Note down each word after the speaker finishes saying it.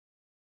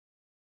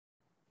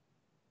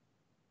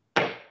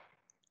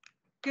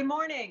Good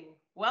morning.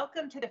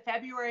 Welcome to the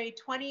February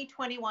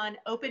 2021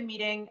 open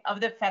meeting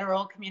of the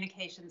Federal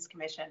Communications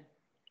Commission.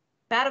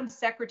 Madam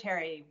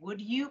Secretary,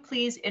 would you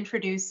please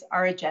introduce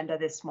our agenda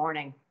this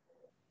morning?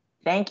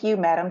 Thank you,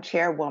 Madam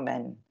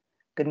Chairwoman.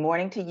 Good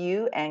morning to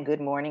you and good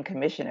morning,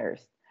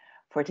 Commissioners.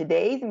 For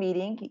today's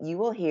meeting, you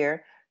will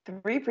hear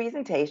 3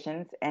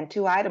 presentations and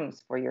 2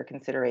 items for your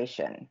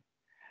consideration.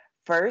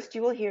 First,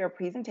 you will hear a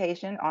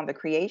presentation on the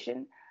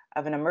creation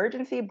of an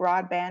emergency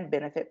broadband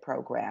benefit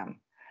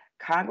program.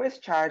 Congress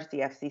charged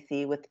the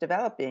FCC with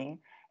developing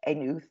a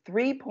new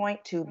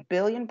 $3.2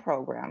 billion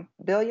program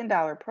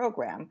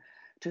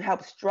to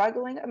help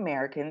struggling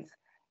Americans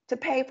to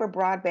pay for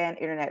broadband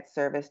internet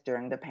service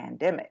during the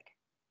pandemic.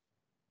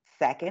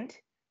 Second,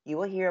 you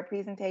will hear a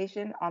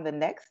presentation on the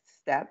next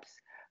steps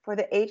for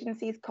the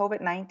agency's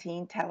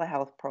COVID-19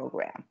 telehealth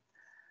program.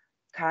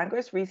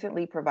 Congress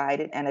recently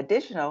provided an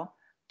additional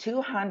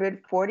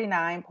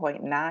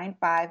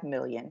 $249.95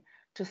 million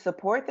to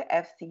support the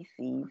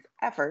FCC's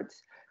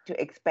efforts to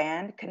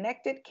expand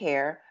connected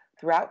care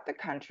throughout the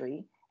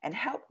country and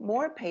help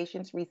more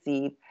patients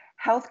receive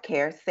health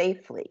care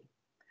safely.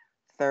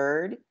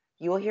 Third,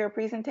 you will hear a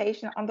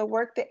presentation on the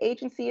work the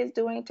agency is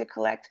doing to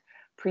collect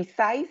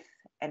precise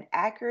and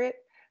accurate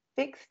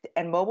fixed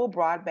and mobile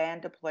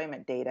broadband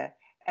deployment data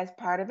as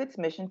part of its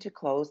mission to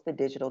close the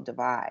digital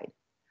divide.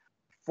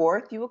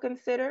 Fourth, you will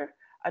consider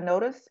a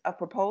notice of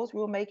proposed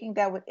rulemaking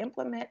that would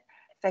implement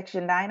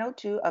Section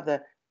 902 of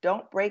the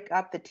Don't Break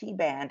Up the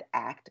T-Band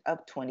Act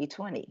of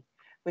 2020,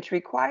 which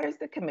requires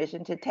the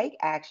Commission to take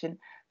action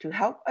to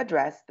help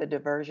address the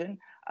diversion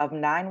of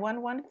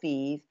 911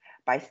 fees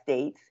by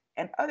states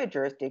and other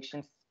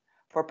jurisdictions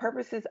for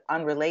purposes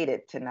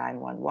unrelated to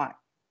 911.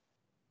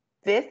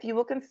 Fifth, you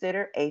will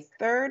consider a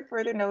third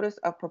further notice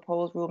of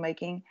proposed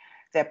rulemaking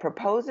that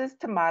proposes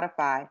to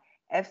modify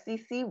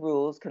FCC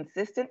rules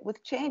consistent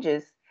with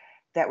changes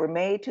that were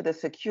made to the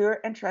Secure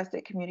and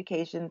Trusted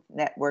Communications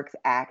Networks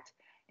Act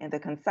and the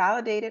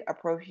Consolidated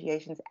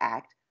Appropriations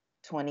Act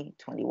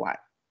 2021.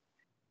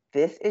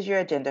 This is your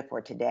agenda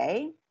for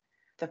today.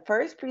 The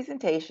first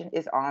presentation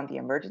is on the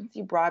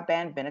Emergency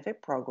Broadband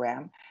Benefit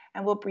Program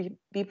and will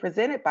be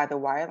presented by the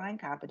Wireline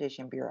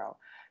Competition Bureau.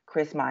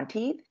 Chris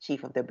Monteith,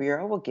 Chief of the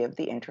Bureau, will give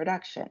the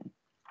introduction.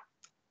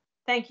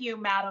 Thank you,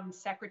 Madam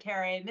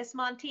Secretary. Ms.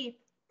 Monteith,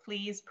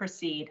 please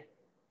proceed.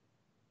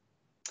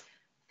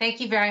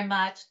 Thank you very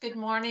much. Good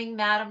morning,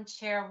 Madam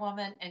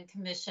Chairwoman and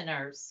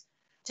Commissioners.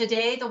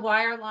 Today, the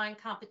Wireline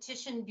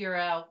Competition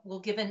Bureau will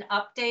give an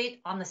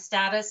update on the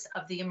status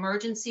of the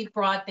Emergency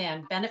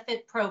Broadband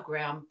Benefit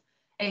Program,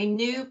 a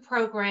new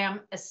program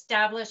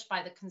established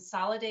by the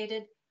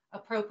Consolidated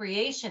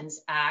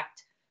Appropriations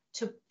Act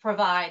to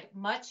provide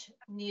much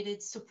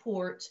needed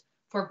support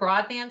for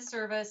broadband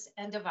service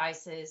and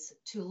devices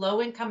to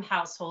low-income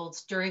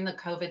households during the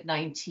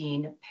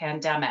COVID-19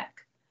 pandemic.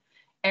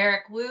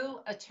 Eric Wu,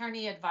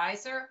 Attorney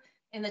Advisor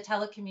in the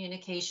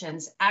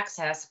Telecommunications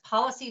Access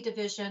Policy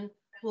Division,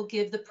 will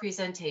give the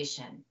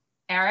presentation.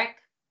 Eric?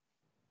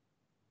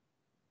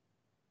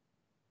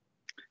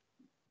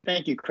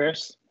 Thank you,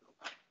 Chris.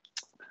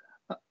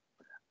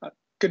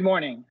 Good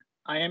morning.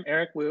 I am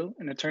Eric Wu,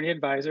 an Attorney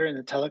Advisor in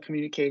the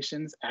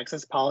Telecommunications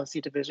Access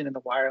Policy Division in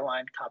the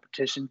Wireline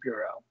Competition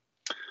Bureau.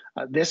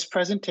 This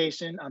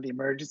presentation on the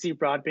Emergency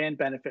Broadband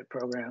Benefit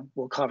Program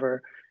will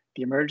cover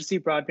the Emergency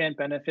Broadband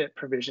Benefit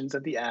provisions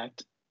of the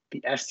Act,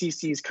 the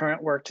FCC's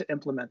current work to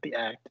implement the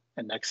Act,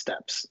 and next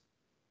steps.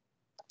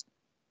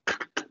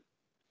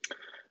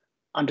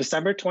 On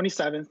December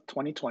 27,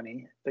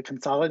 2020, the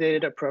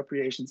Consolidated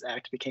Appropriations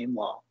Act became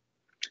law.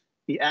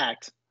 The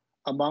Act,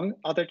 among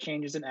other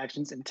changes and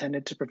actions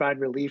intended to provide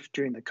relief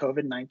during the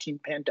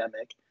COVID-19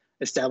 pandemic,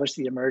 established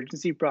the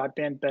Emergency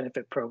Broadband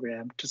Benefit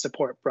Program to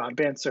support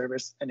broadband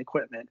service and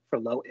equipment for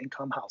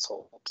low-income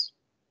households.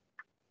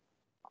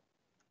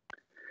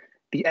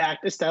 The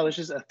Act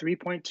establishes a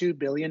 $3.2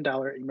 billion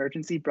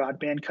emergency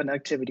broadband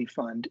connectivity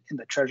fund in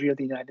the Treasury of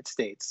the United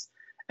States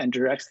and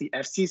directs the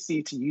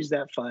FCC to use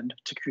that fund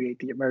to create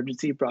the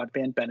Emergency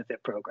Broadband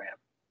Benefit Program.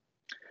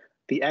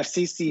 The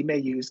FCC may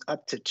use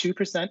up to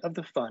 2% of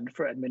the fund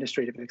for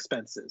administrative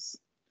expenses.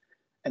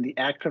 And the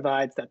Act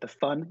provides that the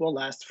fund will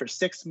last for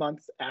 6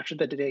 months after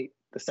the date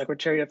the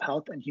Secretary of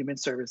Health and Human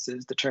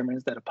Services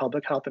determines that a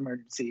public health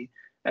emergency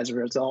as a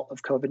result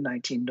of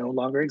COVID-19 no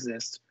longer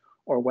exists,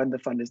 or when the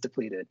fund is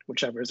depleted,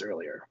 whichever is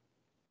earlier.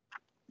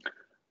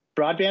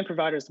 Broadband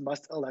providers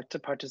must elect to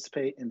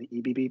participate in the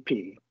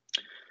EBBP.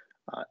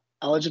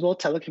 Eligible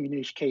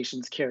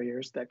telecommunications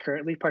carriers that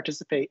currently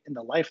participate in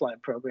the Lifeline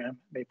program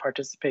may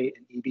participate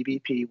in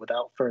EBBP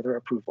without further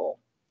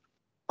approval.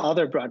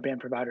 Other broadband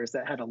providers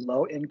that had a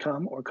low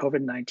income or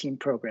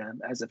COVID-19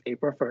 program as of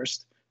April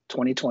 1st,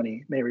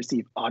 2020 may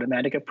receive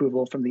automatic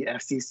approval from the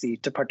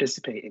FCC to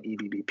participate in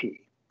EBBP.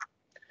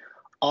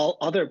 All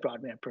other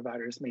broadband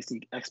providers may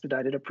seek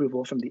expedited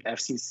approval from the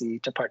FCC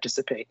to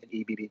participate in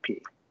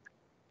EBBP.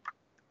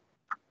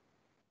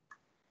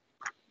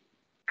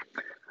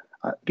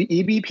 The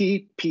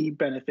EBPP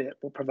benefit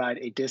will provide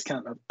a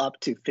discount of up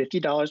to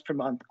 $50 per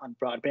month on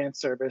broadband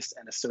service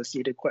and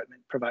associated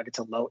equipment provided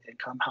to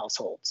low-income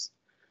households.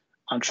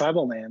 On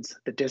tribal lands,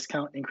 the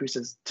discount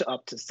increases to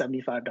up to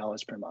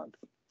 $75 per month.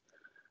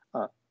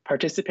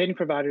 Participating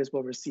providers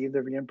will receive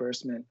the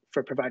reimbursement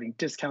for providing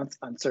discounts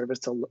on service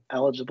to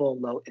eligible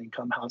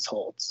low-income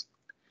households.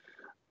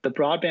 The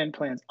broadband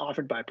plans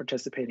offered by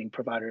participating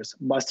providers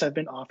must have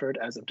been offered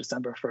as of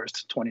December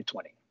 1st,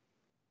 2020.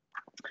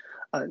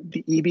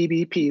 The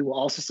EBBP will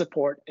also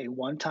support a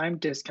one-time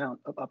discount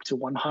of up to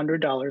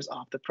 $100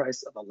 off the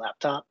price of a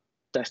laptop,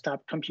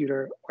 desktop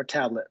computer, or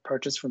tablet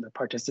purchased from the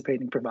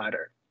participating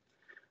provider.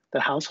 The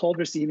household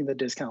receiving the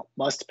discount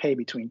must pay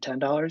between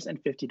 $10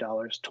 and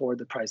 $50 toward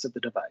the price of the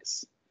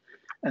device,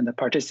 and the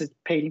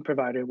participating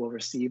provider will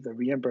receive the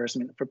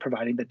reimbursement for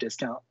providing the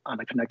discount on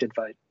a connected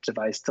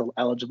device to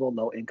eligible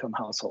low-income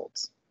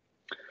households.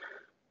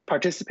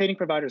 Participating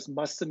providers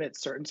must submit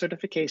certain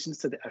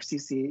certifications to the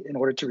FCC in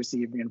order to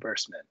receive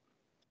reimbursement.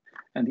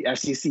 And the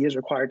FCC is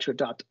required to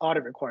adopt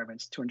audit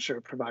requirements to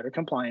ensure provider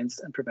compliance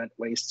and prevent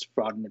waste,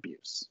 fraud, and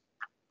abuse.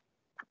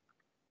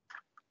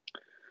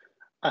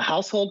 A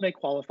household may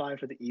qualify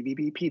for the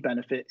EBBP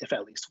benefit if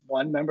at least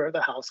one member of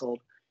the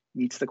household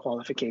meets the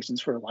qualifications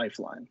for a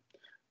lifeline,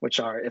 which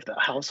are if the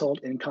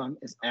household income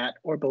is at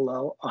or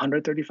below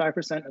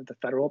 135% of the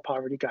federal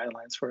poverty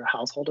guidelines for a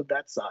household of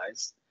that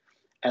size,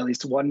 at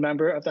least one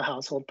member of the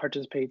household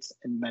participates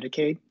in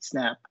Medicaid,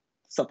 SNAP,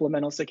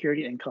 supplemental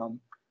security income,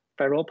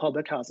 federal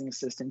public housing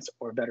assistance,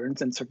 or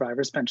veterans and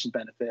survivors pension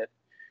benefit,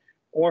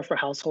 or for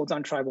households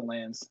on tribal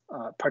lands,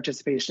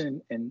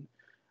 participation in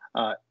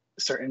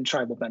certain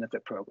tribal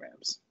benefit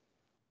programs.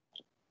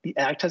 The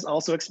Act has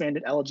also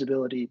expanded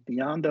eligibility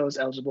beyond those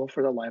eligible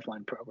for the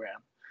Lifeline program.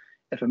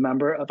 If a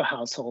member of a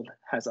household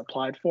has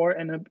applied for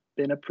and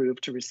been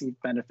approved to receive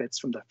benefits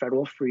from the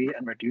federal free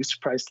and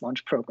reduced price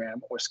lunch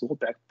program or school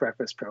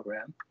breakfast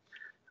program,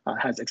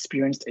 has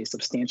experienced a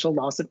substantial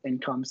loss of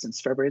income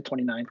since February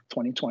 29,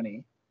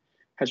 2020,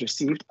 has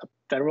received a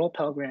federal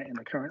Pell Grant in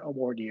the current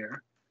award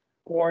year,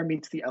 or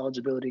meets the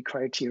eligibility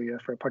criteria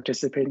for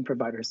participating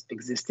providers'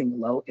 existing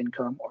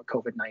low-income or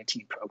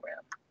COVID-19 program.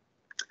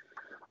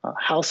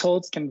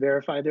 Households can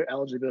verify their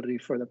eligibility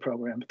for the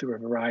program through a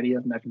variety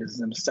of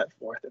mechanisms set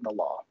forth in the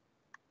law.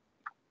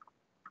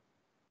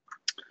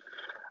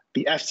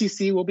 The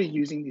FCC will be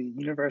using the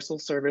Universal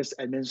Service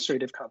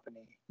Administrative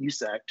Company,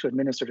 USAC, to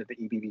administer the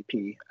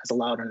EBBP as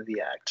allowed under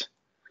the Act.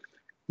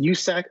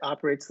 USAC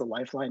operates the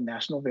Lifeline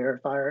National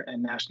Verifier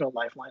and National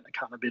Lifeline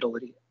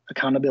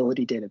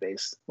Accountability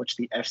Database, which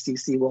the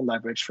FCC will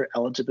leverage for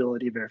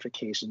eligibility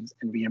verifications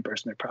and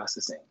reimbursement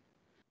processing.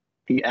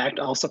 The Act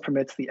also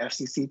permits the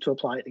FCC to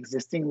apply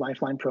existing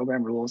Lifeline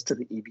program rules to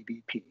the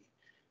EBBP.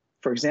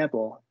 For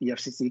example, the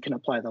FCC can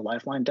apply the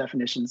Lifeline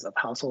definitions of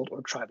household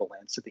or tribal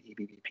lands to the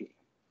EBBP.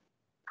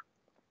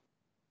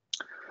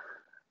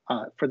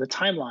 For the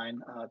timeline,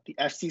 the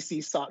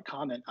FCC sought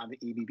comment on the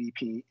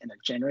EBBP in a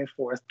January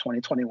 4th,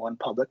 2021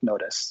 public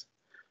notice.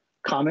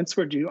 Comments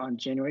were due on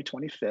January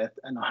 25th,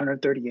 and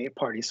 138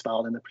 parties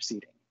filed in the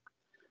proceeding.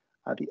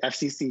 The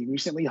FCC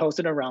recently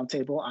hosted a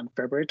roundtable on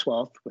February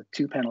 12th with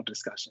two panel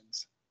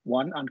discussions,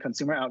 one on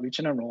consumer outreach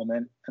and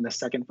enrollment, and the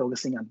second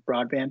focusing on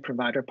broadband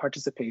provider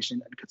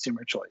participation and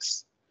consumer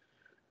choice.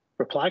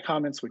 Reply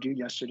comments were due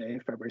yesterday,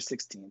 February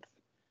 16th.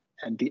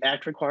 And the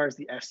Act requires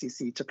the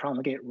FCC to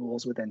promulgate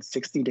rules within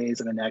 60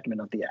 days of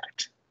enactment of the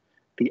Act.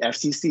 The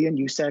FCC and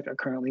USAC are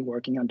currently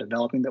working on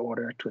developing the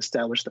order to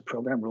establish the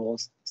program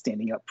rules,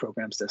 standing up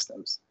program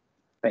systems.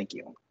 Thank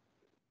you.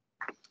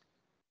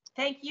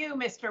 Thank you,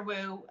 Mr.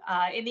 Wu.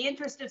 In the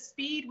interest of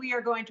speed, we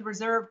are going to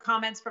reserve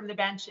comments from the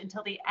bench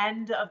until the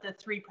end of the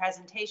three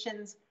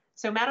presentations.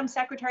 So, Madam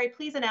Secretary,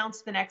 please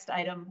announce the next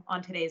item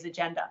on today's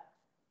agenda.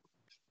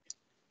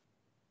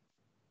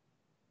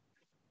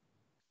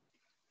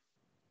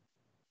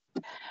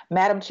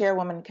 Madam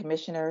Chairwoman,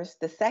 Commissioners,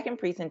 the second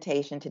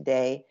presentation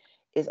today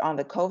is on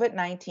the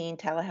COVID-19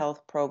 telehealth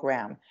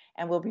program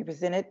and will be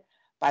presented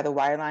by the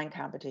Wireline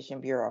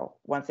Competition Bureau.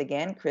 Once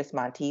again, Chris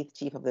Monteith,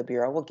 Chief of the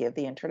Bureau, will give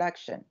the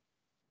introduction.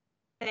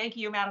 Thank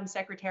you, Madam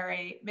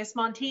Secretary. Ms.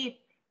 Monteith,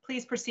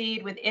 please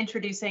proceed with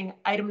introducing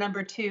item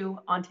number 2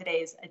 on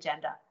today's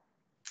agenda.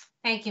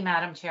 Thank you,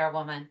 Madam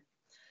Chairwoman.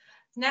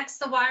 Next,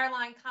 the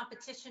Wireline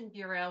Competition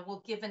Bureau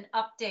will give an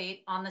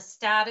update on the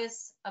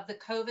status of the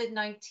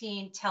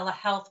COVID-19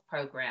 telehealth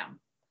program.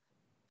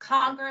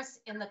 Congress,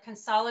 in the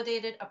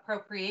Consolidated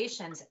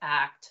Appropriations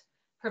Act,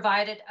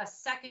 provided a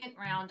second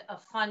round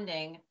of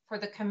funding for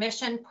the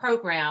Commission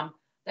program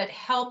that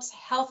helps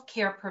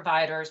healthcare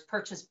providers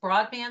purchase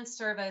broadband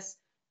service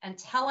and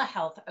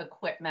telehealth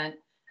equipment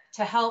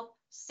to help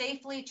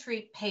safely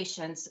treat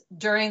patients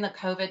during the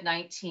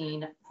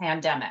COVID-19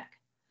 pandemic.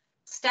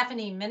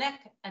 Stephanie Minnick,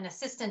 an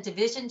Assistant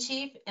Division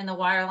Chief in the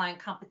Wireline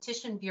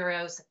Competition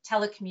Bureau's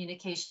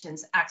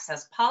Telecommunications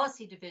Access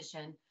Policy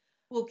Division,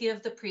 will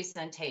give the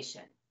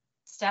presentation.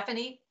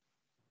 Stephanie?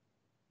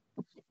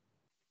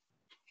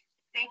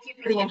 Thank you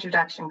for the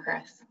introduction,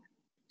 Chris.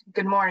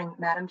 Good morning,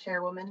 Madam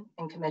Chairwoman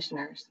and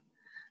Commissioners.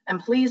 I'm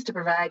pleased to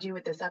provide you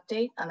with this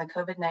update on the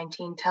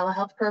COVID-19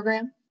 telehealth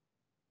program,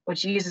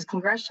 which uses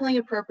congressionally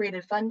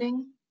appropriated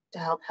funding to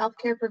help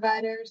healthcare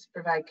providers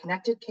provide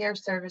connected care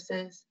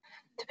services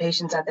to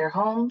patients at their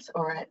homes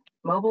or at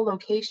mobile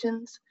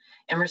locations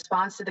in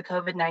response to the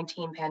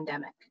COVID-19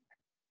 pandemic.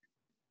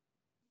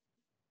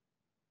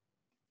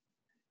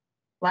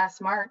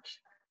 Last March,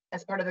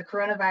 as part of the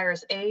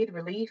Coronavirus Aid,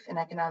 Relief, and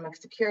Economic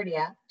Security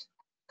Act,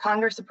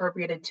 Congress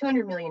appropriated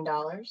 $200 million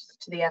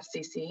to the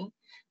FCC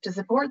to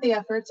support the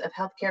efforts of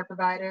healthcare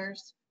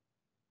providers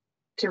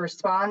to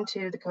respond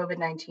to the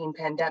COVID-19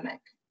 pandemic.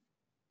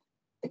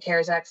 The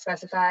CARES Act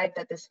specified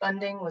that this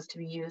funding was to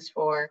be used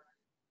for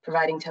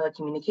providing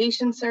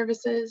telecommunications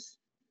services,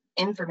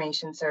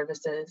 information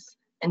services,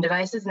 and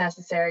devices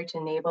necessary to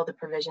enable the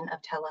provision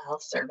of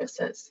telehealth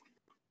services.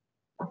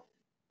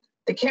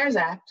 The CARES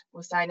Act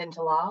was signed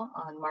into law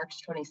on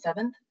March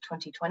 27,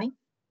 2020.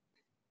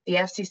 The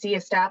FCC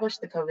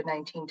established the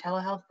COVID-19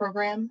 telehealth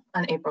program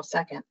on April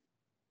 2nd.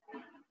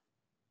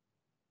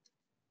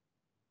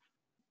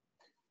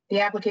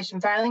 The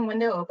application filing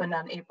window opened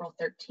on April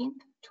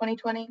 13th,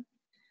 2020.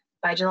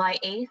 By July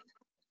 8th,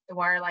 the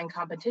Wireline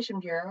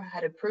Competition Bureau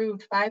had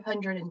approved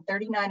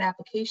 539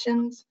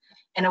 applications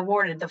and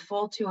awarded the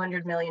full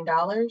 $200 million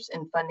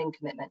in funding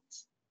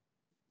commitments.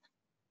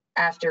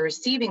 After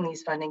receiving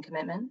these funding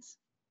commitments,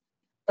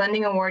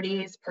 funding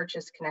awardees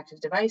purchased connected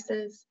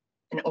devices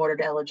and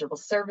ordered eligible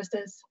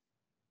services.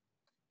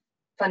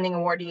 Funding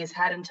awardees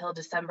had until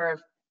December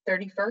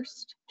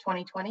 31st,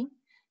 2020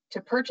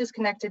 to purchase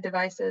connected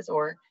devices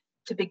or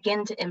to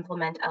begin to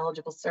implement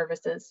eligible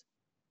services.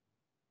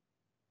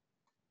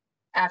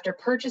 After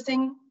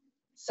purchasing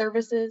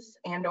services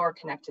and/or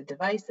connected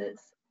devices,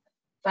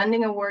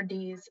 funding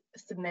awardees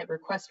submit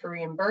requests for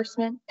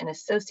reimbursement and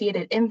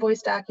associated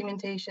invoice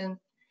documentation,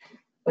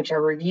 which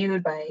are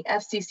reviewed by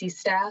FCC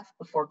staff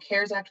before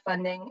CARES Act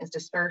funding is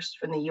dispersed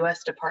from the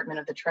U.S. Department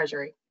of the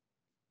Treasury.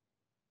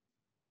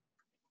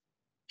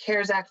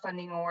 CARES Act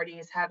funding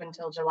awardees have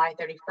until July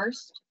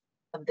 31st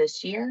of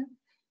this year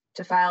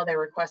to file their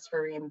requests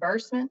for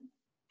reimbursement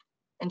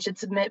and should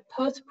submit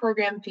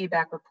post-program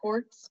feedback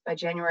reports by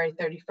January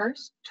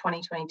 31st,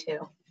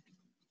 2022.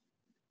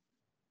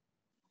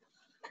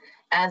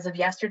 As of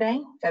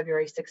yesterday,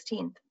 February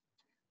 16th,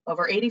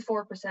 over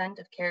 84%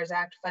 of CARES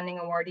Act funding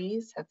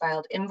awardees have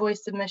filed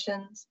invoice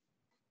submissions,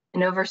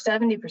 and over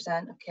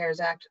 70% of CARES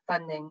Act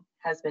funding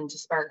has been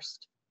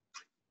dispersed.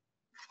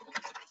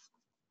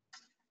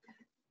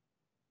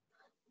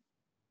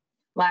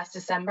 Last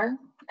December,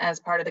 as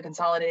part of the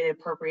Consolidated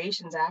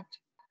Appropriations Act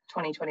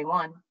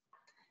 2021,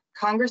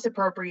 Congress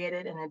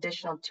appropriated an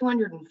additional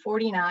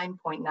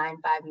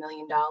 $249.95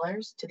 million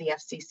to the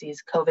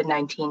FCC's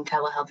COVID-19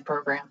 telehealth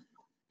program.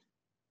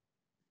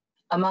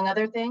 Among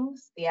other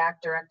things, the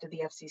Act directed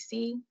the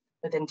FCC,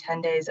 within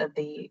 10 days of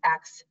the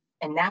Act's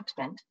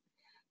enactment,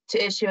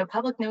 to issue a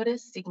public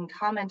notice seeking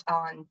comment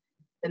on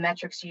the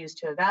metrics used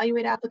to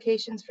evaluate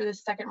applications for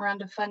this second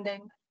round of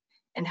funding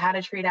and how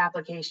to treat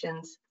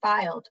applications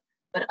filed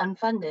but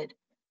unfunded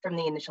from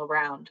the initial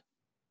round.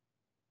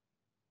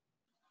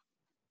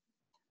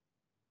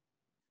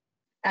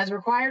 As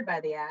required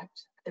by the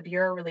Act, the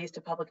Bureau released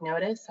a public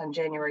notice on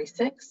January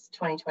 6,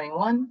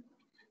 2021,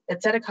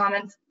 that set a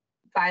comments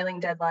filing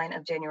deadline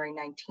of January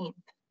 19th.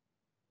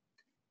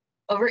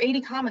 Over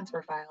 80 comments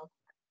were filed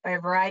by a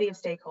variety of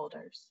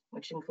stakeholders,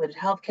 which included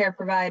healthcare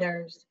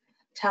providers,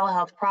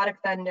 telehealth product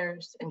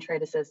vendors, and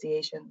trade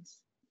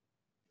associations.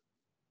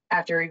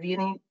 After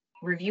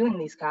reviewing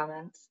these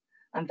comments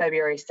on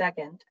February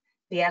 2nd,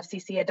 the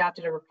FCC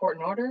adopted a report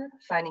and order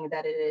finding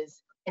that it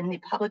is in the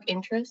public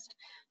interest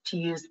to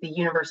use the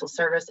Universal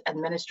Service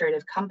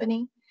Administrative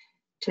Company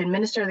to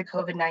administer the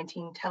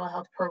COVID-19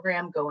 telehealth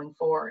program going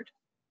forward.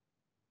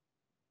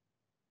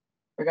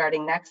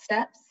 Regarding next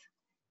steps,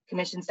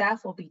 Commission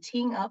staff will be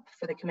teeing up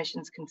for the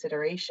Commission's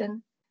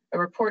consideration a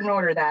report and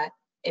order that,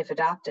 if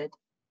adopted,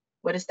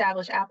 would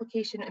establish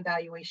application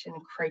evaluation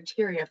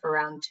criteria for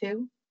round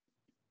 2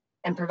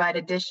 and provide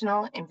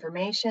additional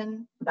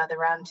information about the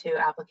round 2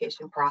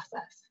 application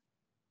process.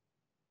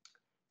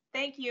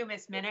 Thank you,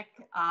 Ms. Minnick.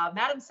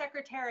 Madam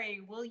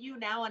Secretary, will you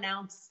now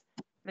announce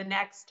the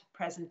next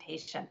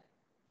presentation?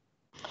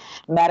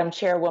 Madam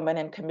Chairwoman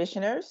and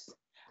Commissioners,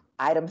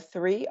 item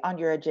 3 on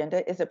your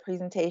agenda is a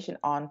presentation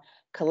on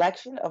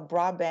collection of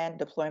broadband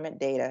deployment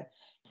data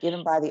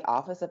given by the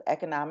Office of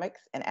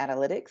Economics and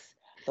Analytics,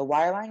 the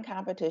Wireline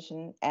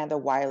Competition, and the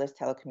Wireless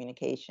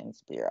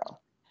Telecommunications Bureau.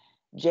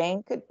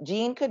 Jean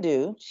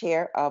Cadieux,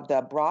 Chair of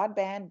the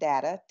Broadband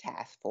Data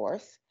Task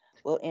Force,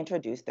 will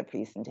introduce the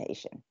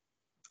presentation.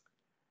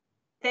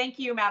 Thank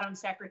you, Madam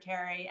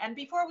Secretary. And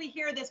before we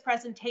hear this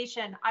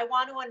presentation, I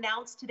want to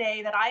announce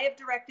today that I have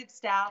directed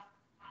staff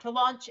to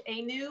launch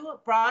a new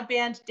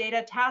broadband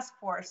data task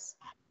force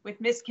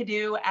with Ms.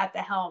 Cadieux at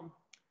the helm.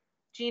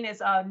 Jean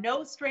is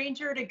no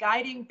stranger to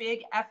guiding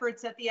big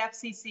efforts at the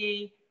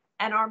FCC,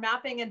 and our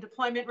mapping and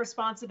deployment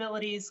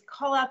responsibilities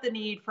call out the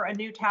need for a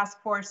new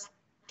task force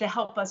to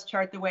help us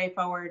chart the way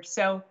forward.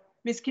 So,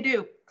 Ms.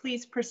 Cadieux,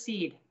 please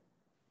proceed.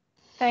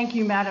 Thank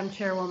you, Madam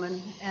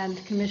Chairwoman,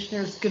 and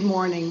Commissioners, good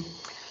morning.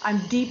 I'm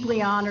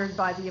deeply honored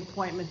by the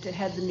appointment to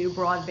head the new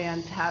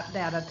Broadband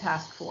Data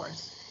Task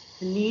Force.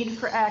 The need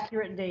for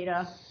accurate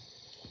data,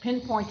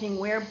 pinpointing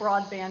where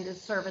broadband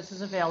service is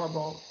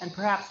available, and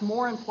perhaps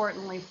more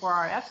importantly for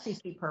our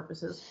FCC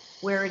purposes,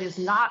 where it is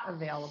not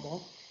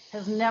available,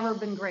 has never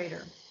been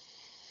greater.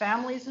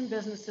 Families and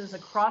businesses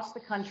across the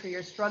country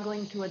are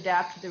struggling to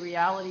adapt to the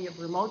reality of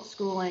remote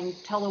schooling,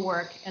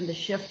 telework, and the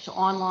shift to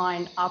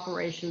online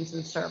operations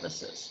and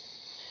services.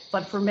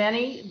 But for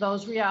many,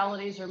 those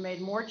realities are made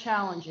more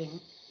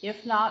challenging,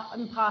 if not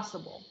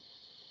impossible,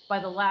 by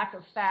the lack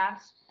of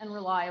fast and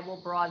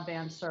reliable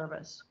broadband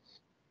service.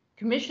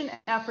 Commission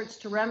efforts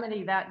to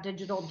remedy that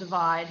digital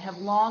divide have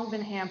long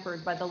been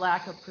hampered by the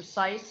lack of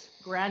precise,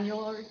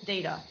 granular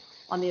data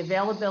on the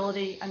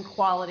availability and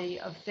quality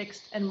of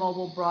fixed and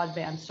mobile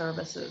broadband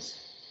services.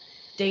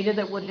 Data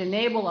that would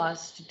enable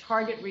us to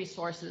target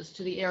resources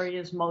to the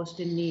areas most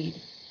in need.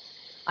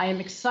 I am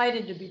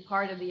excited to be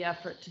part of the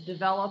effort to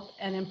develop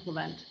and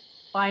implement,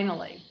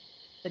 finally,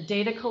 the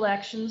data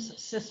collections,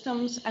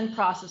 systems, and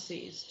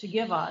processes to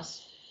give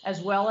us,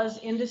 as well as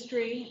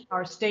industry,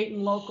 our state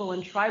and local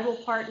and tribal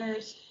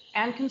partners,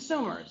 and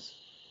consumers,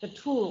 the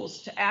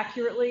tools to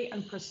accurately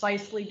and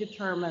precisely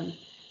determine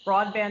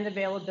broadband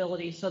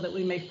availability so that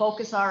we may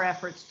focus our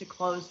efforts to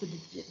close the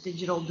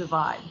digital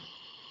divide.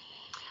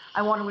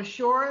 I want to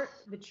assure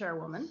the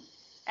Chairwoman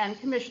and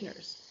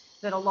Commissioners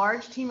that a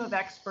large team of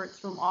experts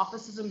from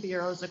offices and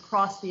bureaus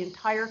across the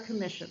entire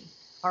Commission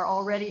are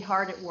already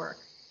hard at work,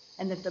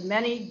 and that the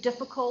many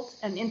difficult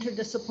and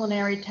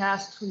interdisciplinary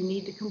tasks we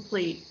need to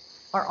complete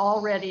are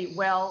already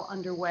well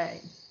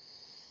underway.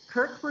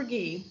 Kirk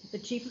Berge, the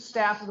Chief of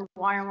Staff of the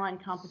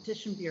Wireline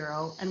Competition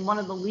Bureau and one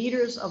of the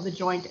leaders of the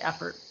joint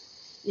effort,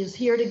 is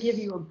here to give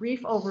you a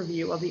brief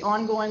overview of the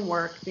ongoing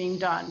work being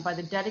done by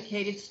the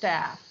dedicated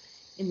staff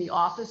in the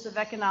Office of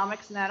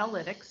Economics and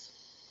Analytics,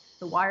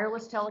 the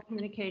Wireless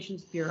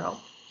Telecommunications Bureau,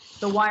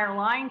 the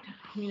Wireline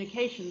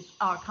Communications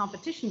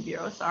Competition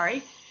Bureau,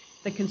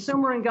 the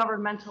Consumer and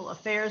Governmental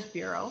Affairs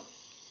Bureau,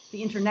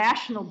 the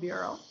International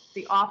Bureau,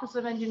 the Office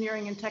of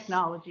Engineering and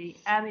Technology,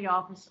 and the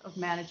Office of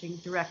Managing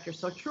Director.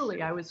 So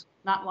truly, I was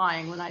not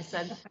lying when I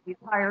said the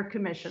entire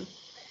commission.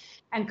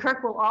 And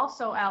Kirk will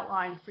also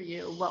outline for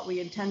you what we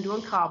intend to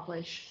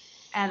accomplish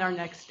and our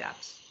next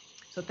steps.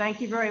 So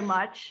thank you very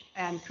much.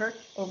 And Kirk,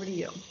 over to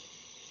you.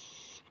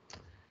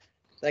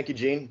 Thank you,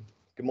 Jean.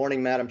 Good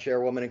morning, Madam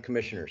Chairwoman and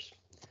Commissioners.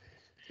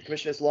 The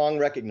Commission has long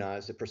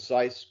recognized that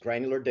precise,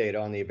 granular data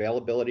on the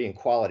availability and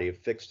quality of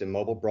fixed and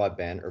mobile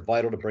broadband are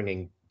vital to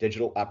bringing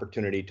digital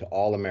opportunity to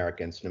all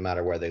Americans, no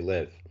matter where they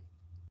live.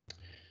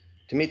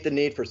 To meet the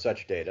need for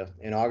such data,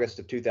 in August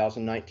of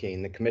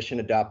 2019, the Commission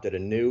adopted a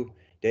new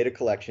data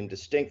collection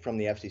distinct from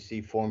the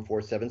FCC Form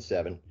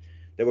 477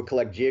 that would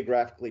collect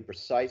geographically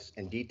precise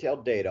and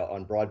detailed data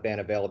on broadband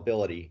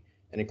availability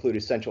and include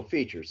essential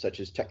features such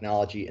as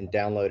technology and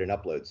download and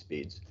upload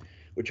speeds,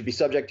 which would be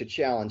subject to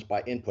challenge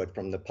by input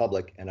from the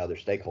public and other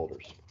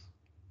stakeholders.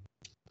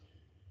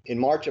 In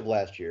March of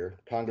last year,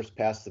 Congress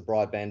passed the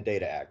Broadband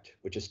Data Act,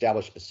 which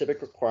established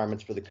specific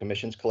requirements for the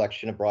Commission's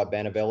collection of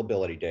broadband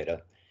availability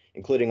data,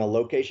 including a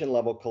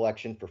location-level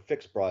collection for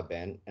fixed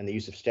broadband and the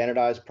use of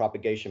standardized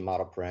propagation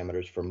model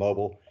parameters for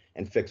mobile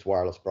and fixed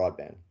wireless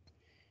broadband.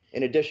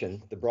 In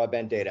addition, the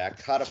Broadband Data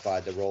Act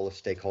codified the role of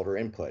stakeholder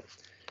input,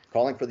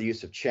 calling for the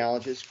use of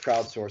challenges,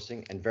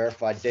 crowdsourcing, and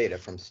verified data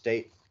from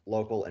state,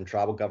 local, and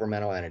tribal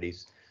governmental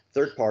entities,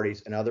 third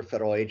parties, and other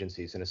federal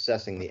agencies in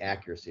assessing the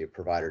accuracy of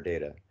provider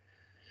data.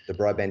 The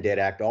Broadband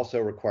Data Act also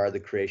required the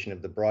creation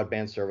of the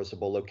Broadband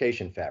Serviceable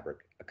Location Fabric,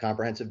 a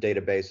comprehensive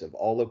database of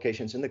all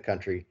locations in the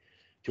country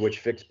to which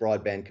fixed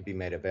broadband could be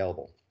made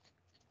available.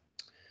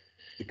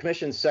 The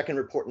Commission's second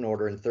report and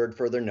order and third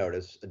further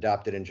notice,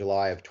 adopted in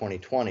July of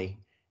 2020,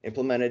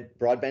 implemented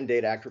Broadband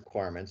Data Act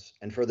requirements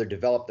and further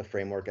developed the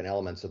framework and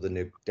elements of the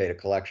new data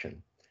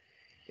collection.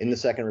 In the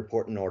second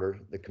report and order,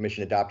 the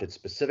Commission adopted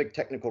specific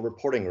technical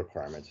reporting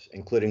requirements,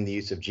 including the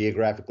use of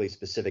geographically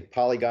specific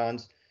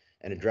polygons,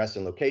 an address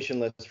and location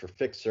list for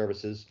fixed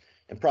services,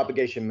 and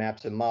propagation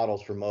maps and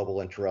models for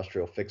mobile and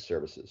terrestrial fixed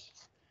services.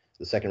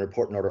 The second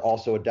report and order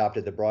also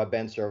adopted the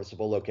Broadband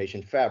Serviceable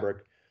Location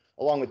Fabric,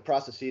 along with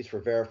processes for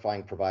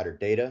verifying provider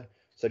data,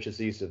 such as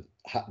the use of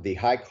the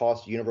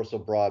High-Cost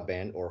Universal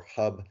Broadband, or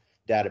HUB,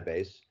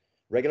 database,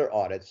 regular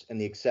audits, and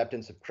the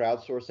acceptance of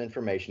crowdsourced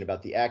information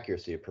about the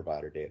accuracy of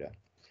provider data.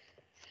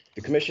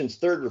 The Commission's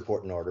third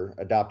report and order,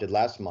 adopted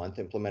last month,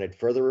 implemented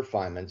further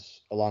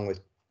refinements, along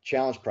with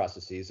challenge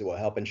processes that will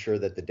help ensure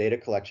that the data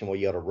collection will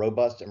yield a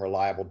robust and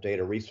reliable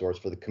data resource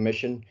for the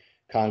Commission,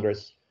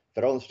 Congress,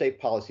 federal and state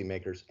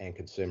policymakers, and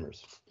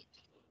consumers.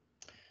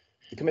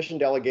 The Commission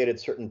delegated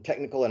certain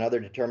technical and other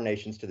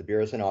determinations to the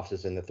bureaus and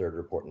offices in the third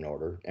report and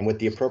order, and with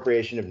the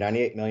appropriation of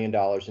 $98 million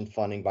in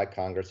funding by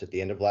Congress at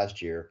the end of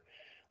last year,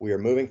 we are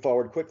moving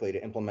forward quickly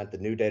to implement the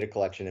new data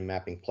collection and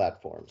mapping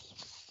platforms.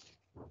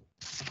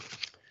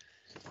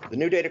 The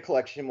new data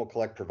collection will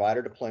collect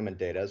provider deployment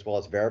data as well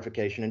as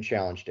verification and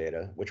challenge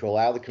data, which will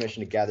allow the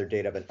Commission to gather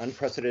data of an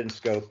unprecedented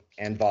scope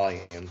and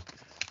volume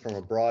from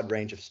a broad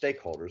range of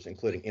stakeholders,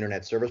 including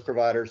internet service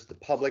providers, the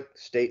public,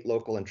 state,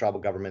 local, and tribal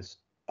governments,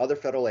 other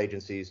federal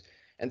agencies,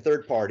 and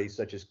third parties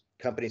such as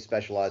companies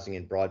specializing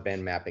in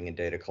broadband mapping and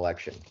data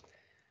collection.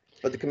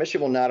 But the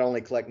Commission will not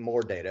only collect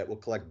more data, it will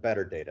collect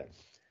better data.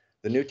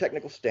 The new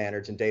technical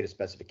standards and data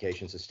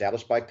specifications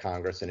established by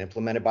Congress and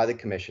implemented by the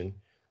Commission,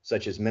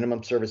 such as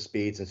minimum service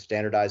speeds and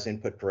standardized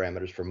input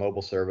parameters for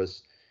mobile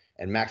service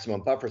and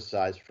maximum buffer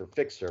size for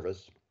fixed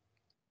service,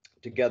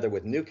 together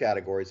with new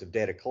categories of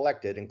data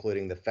collected,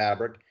 including the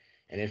fabric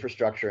and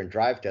infrastructure and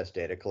drive test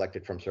data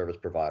collected from service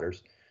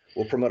providers,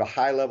 will promote a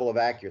high level of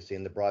accuracy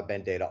in the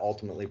broadband data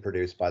ultimately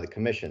produced by the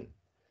Commission.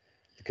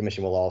 The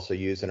Commission will also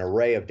use an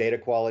array of data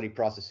quality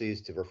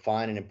processes to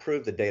refine and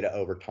improve the data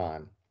over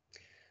time.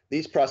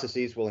 These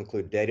processes will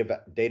include data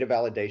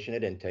validation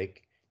at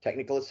intake,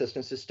 technical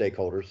assistance to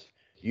stakeholders,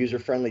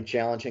 user-friendly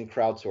challenge and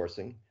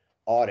crowdsourcing,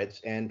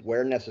 audits, and,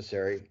 where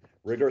necessary,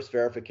 rigorous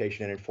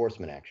verification and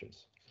enforcement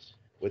actions.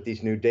 With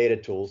these new data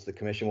tools, the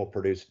Commission will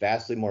produce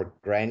vastly more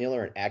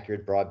granular and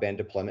accurate broadband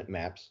deployment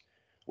maps,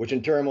 which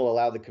in turn will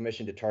allow the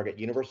Commission to target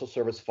universal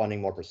service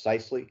funding more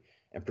precisely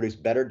and produce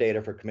better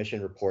data for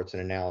Commission reports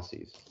and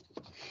analyses.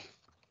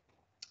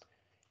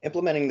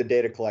 Implementing the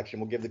data collection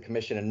will give the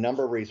Commission a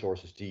number of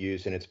resources to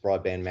use in its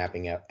broadband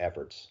mapping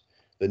efforts.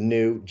 The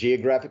new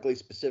geographically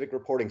specific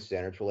reporting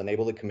standards will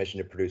enable the Commission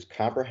to produce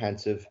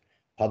comprehensive,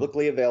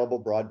 publicly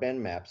available broadband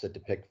maps that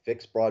depict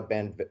fixed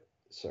broadband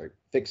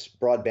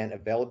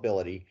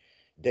availability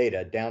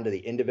data down to the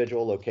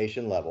individual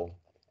location level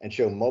and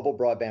show mobile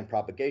broadband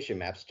propagation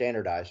maps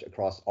standardized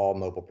across all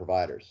mobile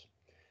providers.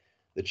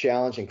 The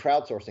challenge and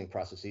crowdsourcing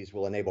processes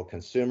will enable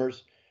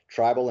consumers,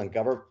 tribal and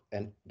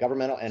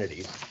governmental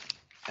entities,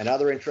 and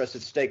other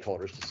interested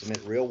stakeholders to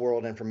submit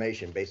real-world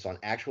information based on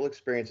actual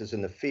experiences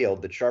in the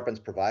field that sharpens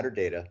provider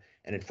data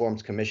and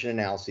informs Commission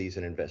analyses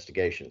and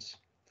investigations.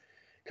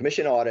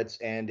 Commission audits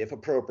and, if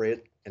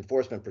appropriate,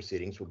 enforcement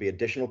proceedings will be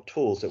additional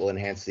tools that will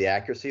enhance the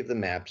accuracy of the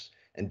maps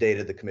and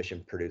data the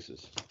Commission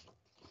produces.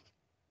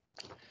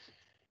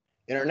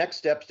 In our next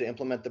steps to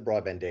implement the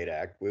Broadband Data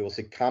Act, we will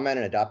seek comment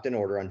and adopt an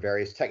order on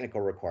various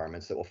technical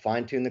requirements that will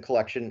fine-tune the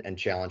collection and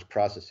challenge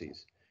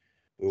processes.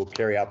 We will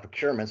carry out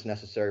procurements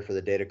necessary for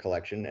the data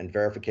collection and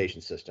verification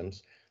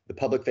systems, the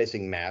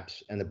public-facing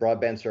maps, and the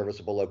broadband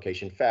serviceable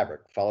location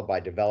fabric, followed by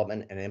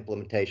development and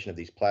implementation of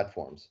these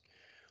platforms.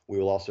 We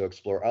will also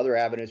explore other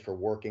avenues for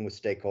working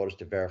with stakeholders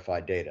to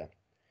verify data.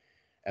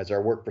 As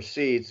our work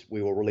proceeds,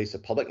 we will release a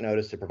public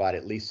notice to provide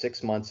at least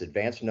 6 months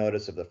advance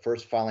notice of the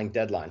first filing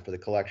deadline for the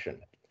collection.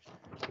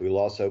 We will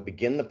also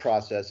begin the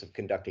process of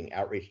conducting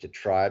outreach to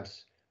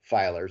tribes,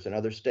 filers, and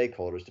other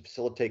stakeholders to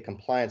facilitate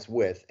compliance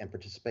with and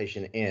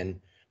participation in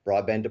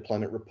broadband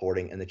deployment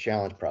reporting and the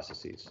challenge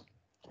processes.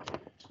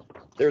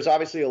 There's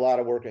obviously a lot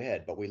of work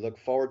ahead, but we look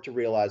forward to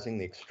realizing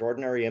the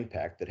extraordinary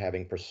impact that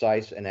having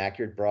precise and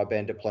accurate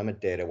broadband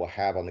deployment data will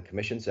have on the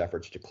Commission's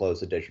efforts to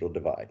close the digital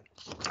divide.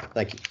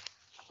 Thank you.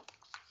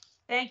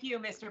 Thank you,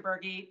 Mr.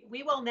 Berge.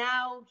 We will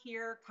now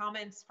hear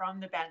comments from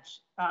the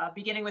bench,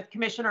 beginning with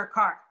Commissioner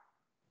Carr.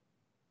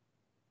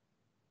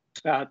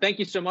 Thank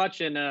you so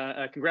much,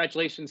 and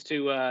congratulations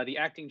to the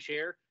acting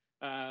chair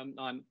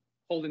on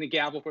holding the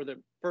gavel for the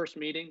first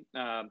meeting.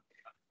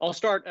 I'll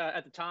start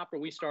at the top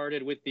where we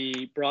started with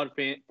the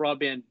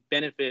broadband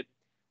benefit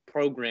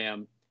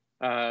program.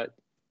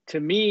 To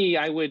me,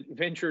 I would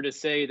venture to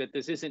say that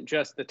this isn't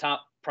just the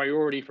top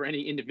priority for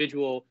any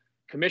individual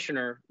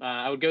commissioner.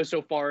 I would go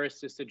so far as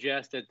to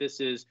suggest that this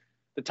is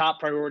the top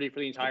priority for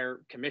the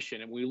entire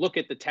commission. And we look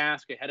at the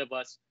task ahead of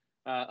us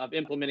of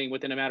implementing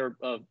within a matter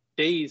of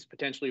days,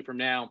 potentially from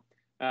now,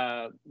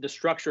 the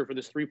structure for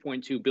this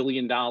 $3.2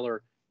 billion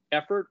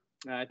effort.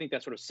 I think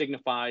that sort of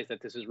signifies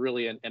that this is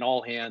really an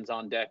all hands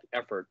on deck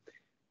effort.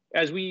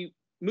 As we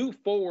move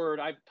forward,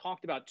 I've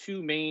talked about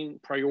two main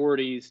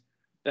priorities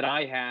that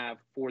I have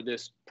for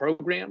this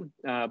program,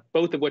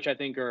 both of which I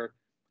think are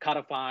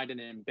codified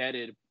and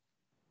embedded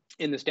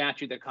in the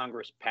statute that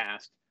Congress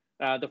passed.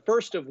 The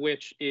first of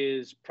which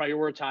is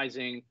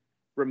prioritizing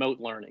remote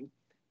learning.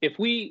 If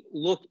we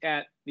look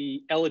at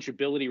the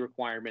eligibility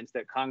requirements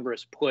that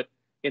Congress put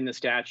in the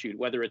statute,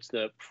 whether it's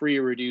the free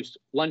or reduced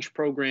lunch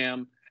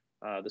program,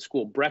 the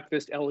school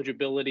breakfast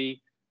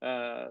eligibility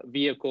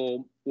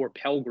vehicle, or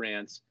Pell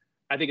Grants,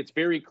 I think it's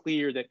very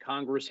clear that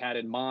Congress had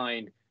in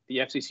mind the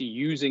FCC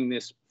using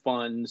this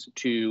funds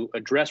to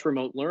address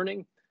remote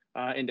learning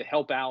and to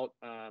help out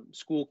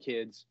school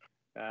kids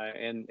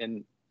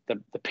and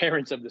the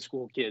parents of the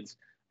school kids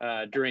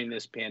during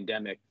this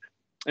pandemic.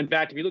 In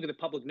fact, if you look at the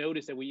public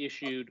notice that we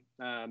issued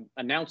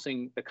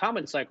announcing the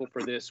comment cycle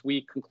for this,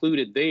 we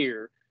concluded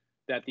there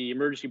that the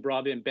Emergency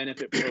Broadband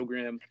Benefit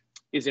Program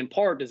is in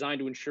part designed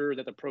to ensure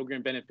that the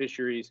program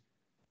beneficiaries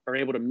are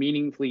able to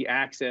meaningfully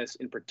access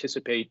and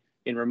participate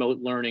in remote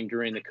learning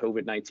during the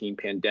COVID-19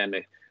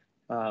 pandemic.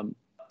 And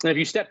if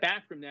you step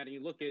back from that and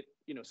you look at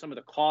some of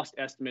the cost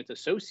estimates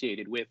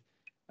associated with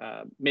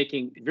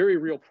making very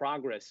real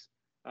progress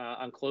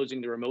on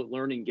closing the remote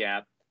learning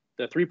gap,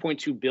 the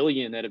 $3.2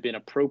 billion that have been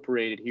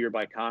appropriated here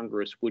by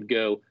Congress would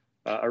go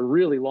a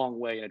really long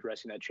way in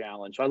addressing that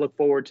challenge. So I look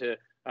forward to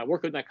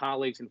working with my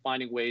colleagues and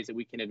finding ways that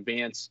we can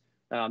advance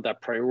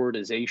that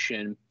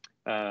prioritization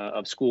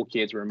of school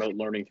kids and remote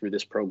learning through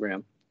this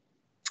program.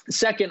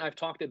 Second, I've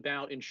talked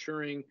about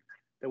ensuring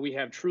that we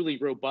have truly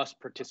robust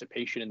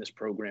participation in this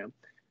program.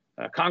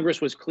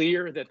 Congress was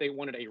clear that they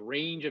wanted a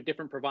range of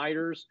different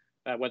providers,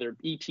 whether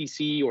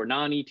ETC or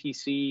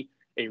non-ETC,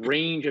 a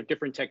range of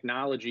different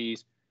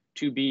technologies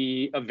to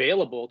be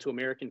available to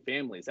American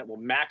families that will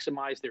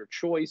maximize their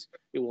choice.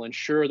 It will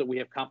ensure that we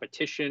have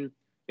competition.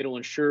 It'll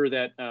ensure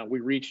that we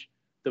reach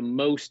the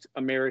most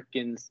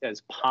Americans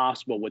as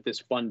possible with this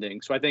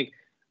funding. So I think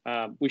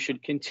we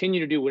should continue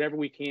to do whatever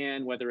we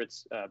can, whether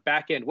it's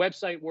back-end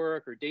website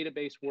work or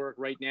database work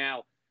right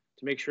now,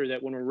 to make sure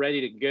that when we're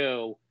ready to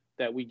go,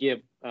 that we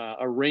give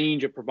a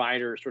range of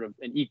providers sort of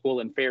an equal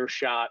and fair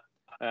shot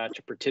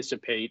to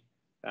participate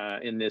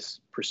in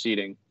this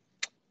proceeding.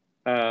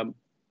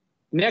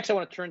 Next, I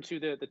want to turn to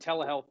the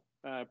telehealth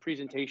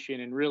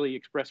presentation and really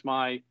express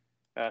my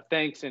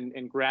thanks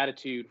and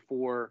gratitude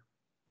for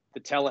the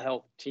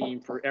telehealth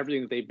team for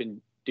everything that they've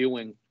been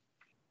doing.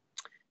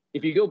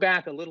 If you go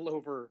back a little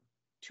over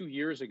 2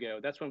 years ago,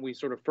 that's when we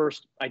sort of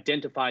first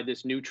identified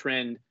this new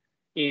trend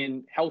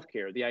in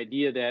healthcare, the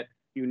idea that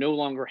you no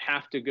longer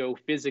have to go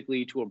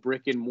physically to a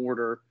brick and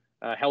mortar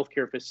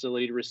healthcare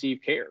facility to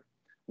receive care.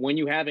 When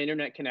you have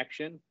internet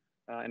connection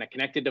and a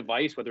connected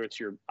device, whether it's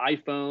your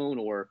iPhone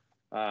or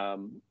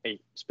a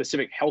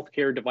specific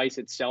healthcare device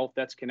itself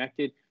that's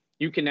connected,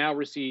 you can now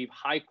receive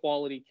high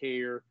quality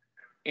care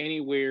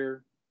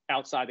anywhere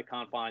outside the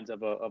confines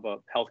of a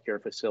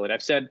healthcare facility.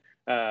 I've said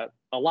a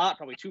lot,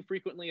 probably too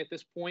frequently at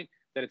this point,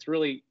 that it's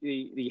really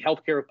the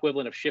healthcare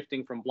equivalent of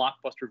shifting from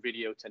Blockbuster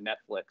Video to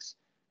Netflix.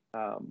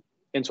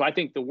 And so I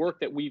think the work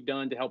that we've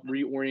done to help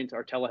reorient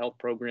our telehealth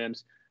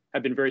programs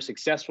have been very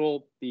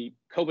successful. The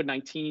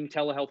COVID-19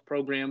 telehealth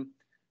program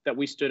that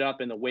we stood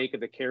up in the wake of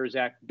the CARES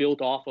Act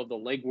built off of the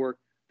legwork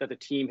that the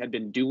team had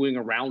been doing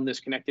around this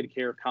connected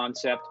care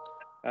concept.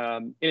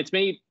 And it's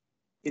made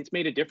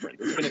a difference.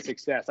 It's been a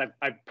success.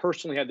 I've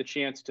personally had the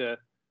chance to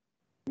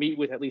meet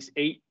with at least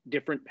 8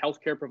 different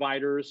healthcare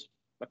providers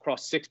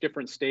across 6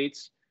 different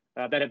states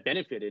that have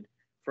benefited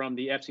from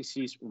the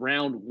FCC's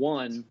round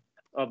 1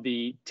 of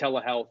the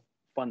telehealth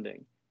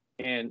funding.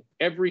 And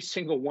every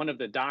single one of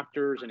the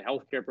doctors and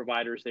healthcare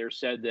providers there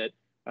said that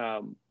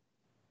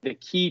the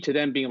key to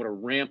them being able to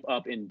ramp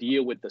up and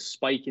deal with the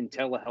spike in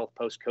telehealth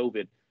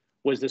post-COVID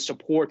was the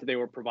support that they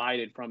were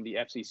provided from the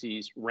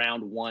FCC's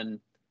round 1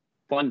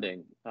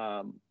 funding.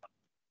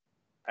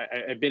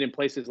 I've been in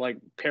places like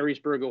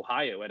Perrysburg,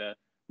 Ohio, at a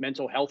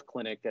mental health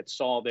clinic that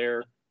saw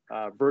their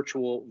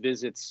virtual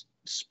visits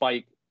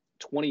spike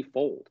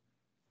 20-fold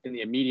in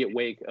the immediate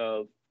wake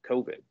of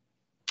COVID.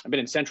 I've been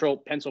in central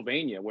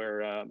Pennsylvania,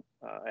 where a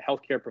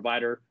healthcare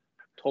provider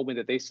told me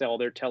that they saw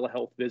their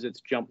telehealth visits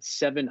jump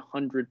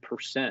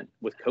 700%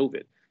 with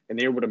COVID. And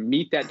they were able to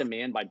meet that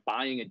demand by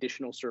buying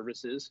additional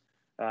services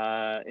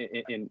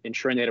and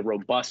ensuring they had a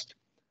robust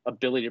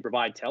ability to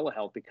provide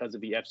telehealth because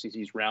of the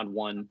FCC's round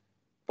 1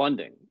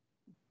 funding.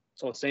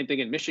 So the same thing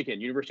in Michigan.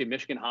 University of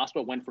Michigan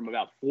Hospital went from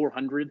about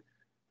 400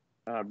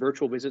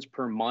 virtual visits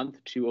per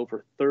month to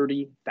over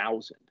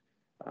 30,000.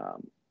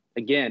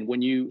 Again,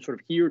 when you sort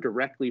of hear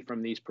directly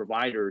from these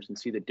providers and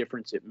see the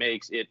difference it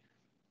makes, it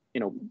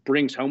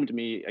brings home to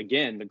me,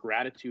 again, the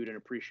gratitude and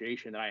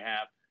appreciation that I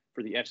have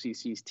for the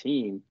FCC's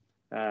team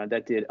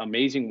that did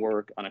amazing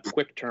work on a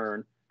quick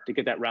turn to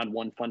get that round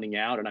 1 funding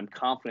out. And I'm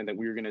confident that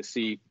we're going to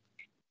see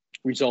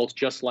results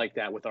just like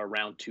that with our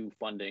round 2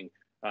 funding.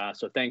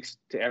 So thanks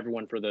to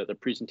everyone for the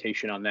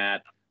presentation on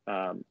that.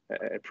 I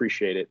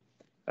appreciate it.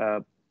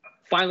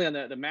 Finally, on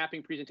the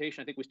mapping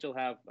presentation, I think we still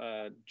have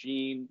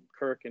Jean,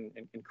 Kirk, and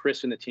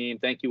Chris in the team.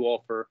 Thank you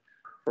all for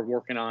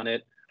working on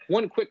it.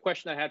 One quick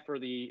question I had for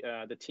the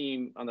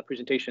team on the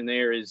presentation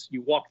there is,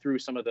 you walk through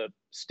some of the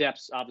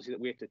steps, obviously, that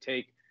we have to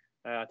take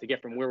to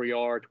get from where we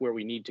are to where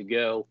we need to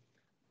go.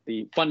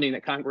 The funding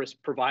that Congress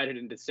provided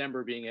in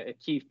December being a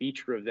key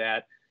feature of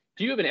that.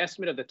 Do you have an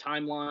estimate of the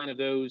timeline of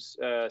those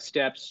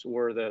steps,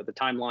 or the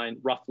timeline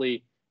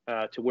roughly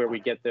to where we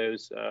get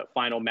those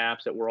final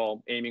maps that we're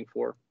all aiming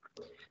for?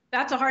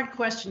 That's a hard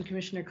question,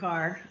 Commissioner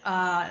Carr.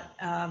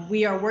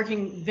 We are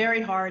working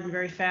very hard and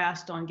very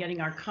fast on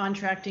getting our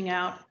contracting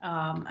out.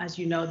 As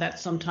you know,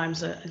 that's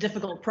sometimes a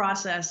difficult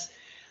process,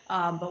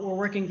 but we're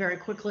working very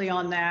quickly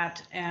on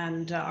that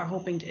and are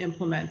hoping to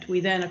implement. We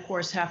then, of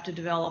course, have to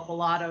develop a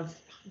lot of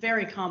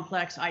very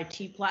complex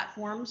IT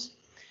platforms.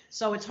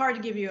 So it's hard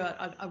to give you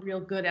a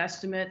real good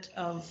estimate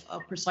of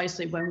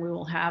precisely when we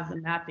will have the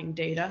mapping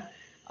data,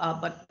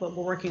 but we're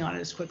working on it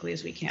as quickly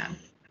as we can.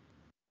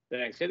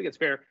 Thanks. I think it's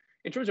fair.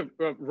 In terms of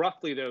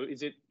roughly, though,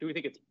 do we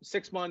think it's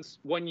 6 months,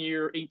 1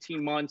 year,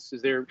 18 months?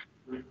 Is there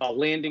a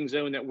landing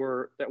zone that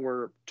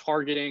we're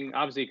targeting?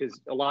 Obviously, because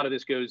a lot of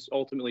this goes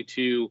ultimately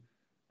to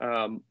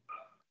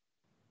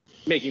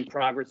making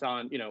progress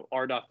on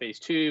RDOF Phase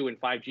 2 and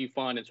 5G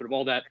fund, and sort of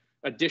all that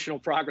additional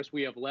progress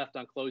we have left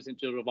on closing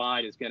digital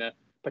divide is going to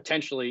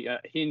potentially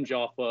hinge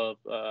off of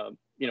a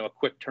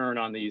quick turn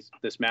on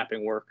this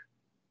mapping work.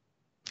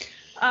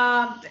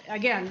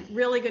 Again,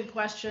 really good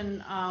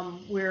question.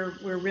 We're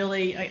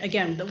really,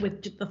 again,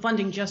 with the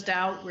funding just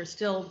out, we're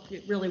still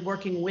really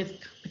working with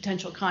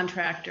potential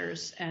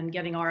contractors and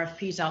getting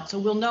RFPs out. So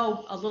we'll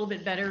know a little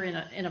bit better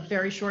in a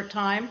very short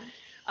time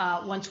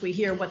once we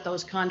hear what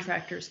those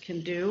contractors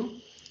can do.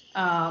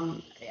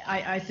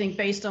 I think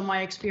based on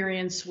my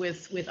experience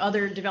with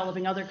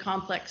developing other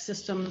complex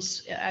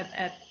systems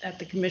at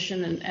the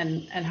commission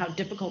and how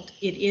difficult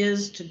it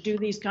is to do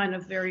these kind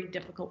of very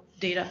difficult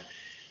data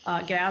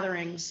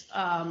gatherings,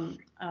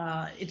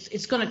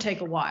 it's going to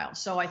take a while.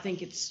 So I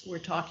think we're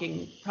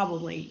talking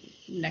probably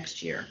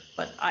next year,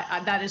 but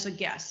that is a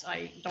guess.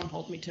 Don't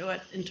hold me to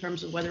it in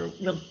terms of whether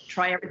we'll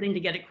try everything to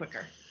get it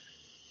quicker.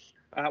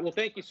 Well,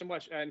 thank you so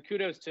much, and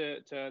kudos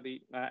to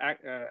the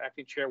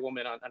acting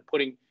chairwoman on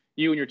putting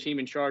you and your team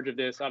in charge of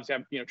this. Obviously,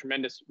 I have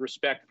tremendous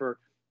respect for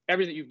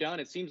everything you've done.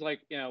 It seems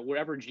like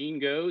wherever Jean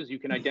goes, you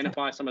can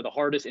identify some of the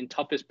hardest and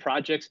toughest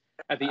projects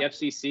at the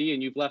FCC,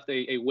 and you've left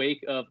a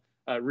wake of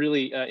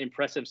really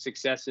impressive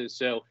successes.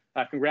 So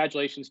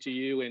congratulations to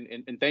you,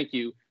 and thank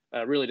you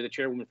really to the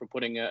chairwoman for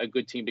putting a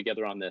good team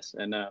together on this.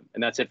 And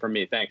that's it for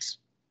me. Thanks.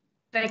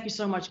 Thank you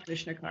so much,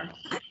 Commissioner Carr.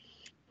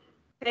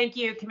 Thank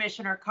you,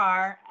 Commissioner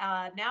Carr.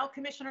 Now,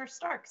 Commissioner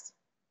Starks.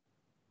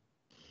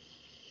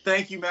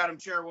 Thank you, Madam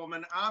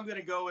Chairwoman. I'm going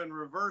to go in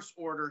reverse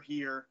order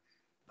here.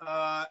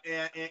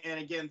 And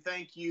again,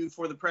 thank you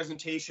for the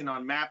presentation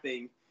on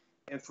mapping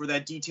and for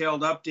that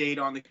detailed update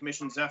on the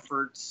Commission's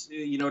efforts,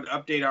 to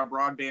update our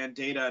broadband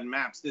data and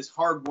maps. This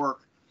hard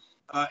work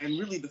and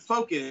really the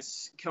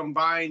focus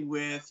combined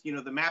with,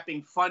 the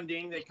mapping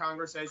funding that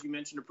Congress, as you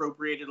mentioned,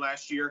 appropriated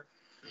last year,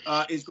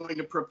 is going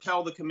to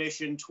propel the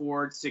Commission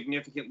towards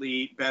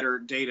significantly better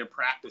data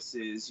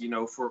practices.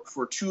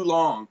 For too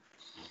long,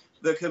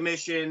 the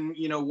Commission,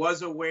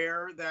 was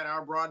aware that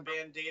our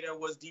broadband data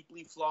was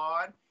deeply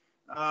flawed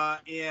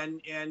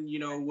and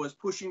was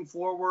pushing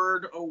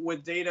forward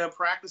with data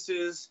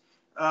practices.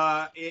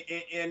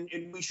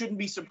 And we shouldn't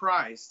be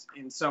surprised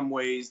in some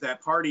ways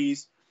that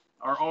parties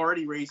are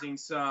already raising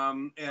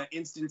some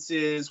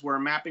instances where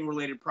mapping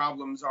related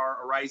problems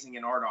are arising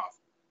in RDOF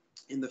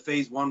in the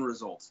phase 1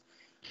 results.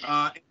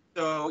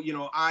 So,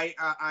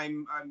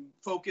 I'm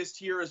focused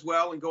here as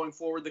well, and going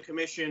forward, the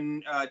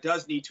Commission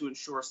does need to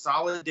ensure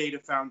solid data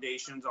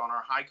foundations on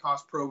our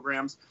high-cost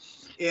programs.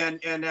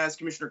 And as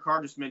Commissioner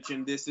Carr just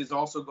mentioned, this is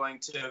also going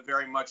to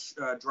very much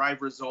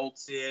drive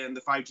results in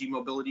the 5G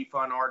Mobility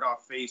Fund,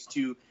 RDOF Phase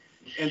 2.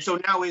 And so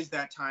now is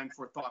that time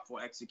for thoughtful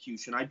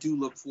execution. I do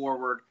look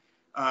forward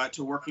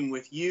to working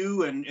with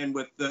you and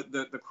with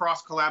the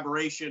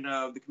cross-collaboration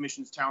of the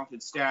Commission's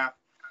talented staff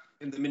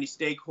and the many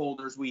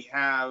stakeholders we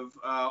have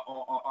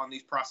on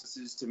these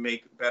processes to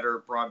make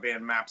better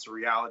broadband maps a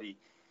reality.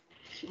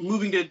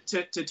 Moving to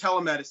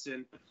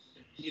telemedicine,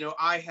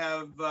 I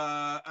have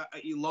a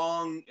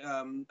long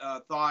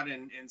thought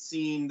and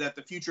seen that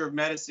the future of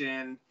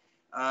medicine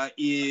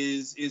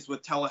is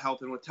with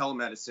telehealth and with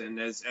telemedicine.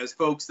 As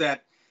folks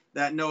that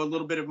know a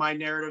little bit of my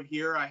narrative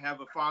here, I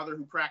have a father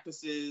who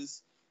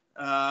practices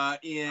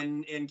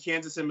in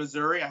Kansas and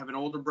Missouri. I have an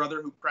older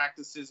brother who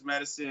practices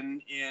medicine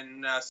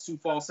in Sioux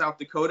Falls, South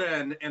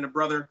Dakota, and a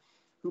brother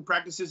who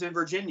practices in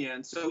Virginia.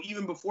 And so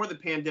even before the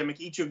pandemic,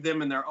 each of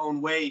them in their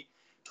own way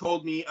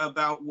told me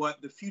about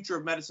what the future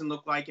of medicine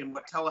looked like and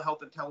what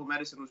telehealth and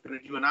telemedicine was going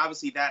to do. And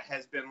obviously that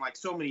has been, like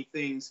so many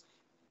things,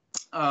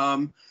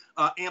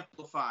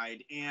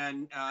 amplified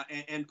and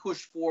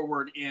pushed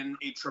forward in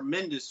a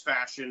tremendous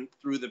fashion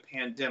through the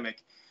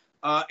pandemic.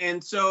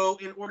 And so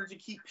in order to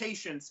keep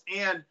patients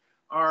and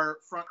our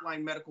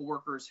frontline medical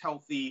workers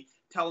healthy,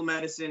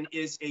 telemedicine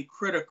is a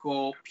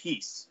critical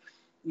piece.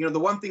 The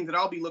one thing that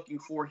I'll be looking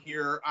for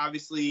here,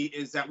 obviously,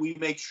 is that we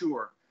make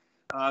sure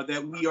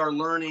that we are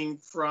learning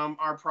from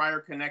our prior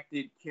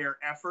connected care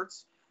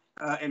efforts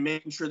and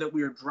making sure that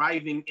we are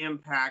driving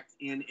impact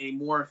in a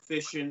more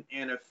efficient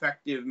and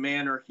effective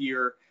manner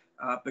here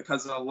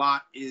because a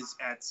lot is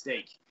at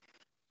stake.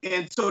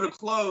 And so to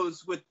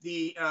close with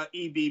the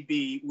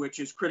EBB, which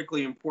is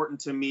critically important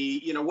to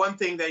me, one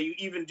thing that you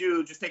even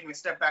do, just taking a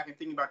step back and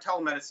thinking about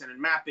telemedicine and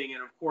mapping,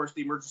 and of course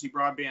the emergency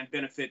broadband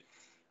benefit,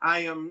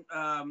 it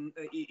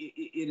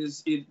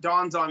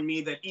dawns on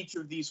me that each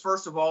of these,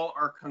 first of all,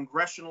 are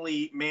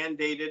congressionally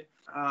mandated.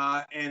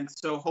 And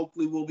so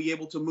hopefully we'll be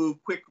able to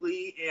move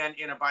quickly and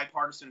in a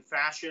bipartisan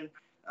fashion.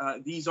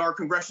 These are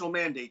congressional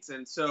mandates.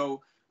 And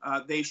so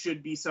they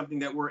should be something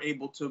that we're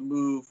able to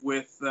move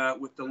with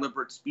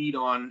deliberate speed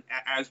on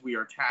as we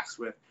are tasked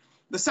with.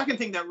 The second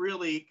thing that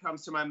really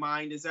comes to my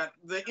mind is that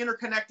the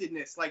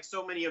interconnectedness, like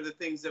so many of the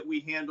things that we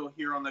handle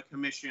here on the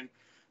Commission,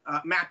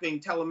 mapping,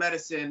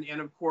 telemedicine,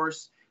 and of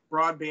course,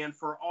 broadband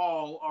for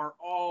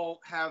all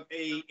have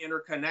a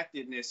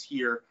interconnectedness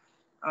here.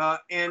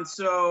 And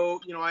so,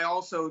 I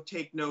also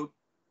take note,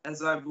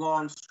 as I've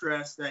long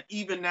stressed, that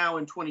even now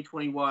in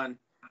 2021,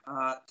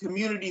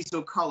 communities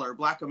of color,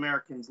 Black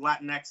Americans,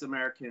 Latinx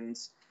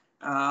Americans,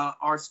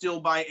 are still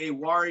by a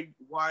wide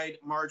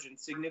margin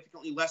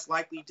significantly less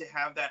likely to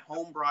have that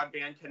home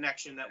broadband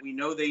connection that we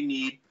know they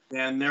need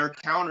than their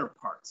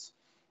counterparts.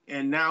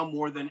 And now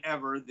more than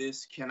ever,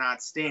 this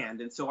cannot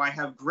stand. And so I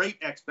have great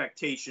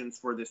expectations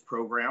for this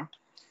program.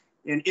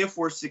 And if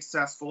we're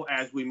successful,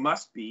 as we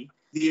must be,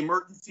 the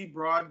emergency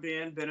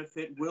broadband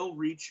benefit will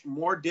reach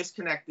more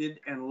disconnected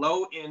and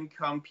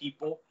low-income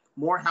people,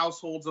 more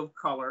households of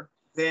color,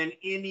 than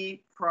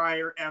any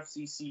prior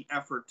FCC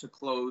effort to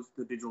close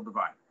the digital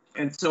divide.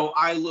 And so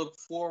I look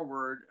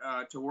forward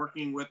to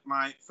working with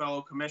my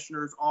fellow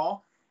commissioners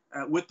all,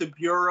 with the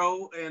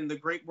Bureau and the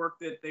great work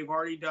that they've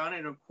already done,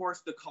 and of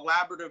course the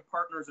collaborative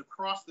partners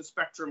across the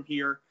spectrum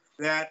here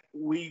that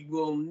we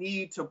will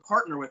need to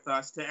partner with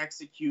us to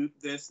execute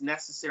this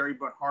necessary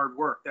but hard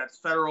work. That's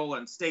federal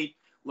and state,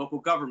 local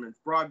governments,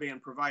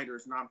 broadband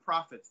providers,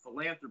 nonprofits,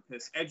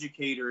 philanthropists,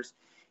 educators,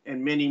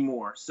 and many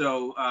more.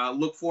 So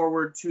look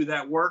forward to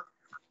that work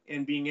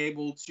and being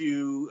able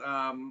to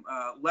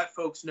let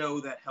folks know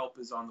that help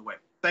is on the way.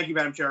 Thank you,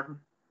 Madam Chair.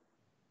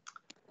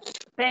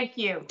 Thank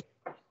you.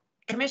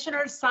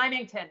 Commissioner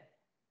Symington.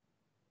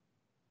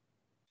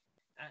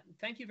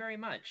 Thank you very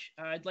much.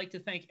 I'd like to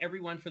thank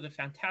everyone for the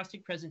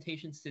fantastic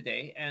presentations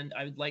today, and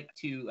I would like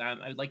to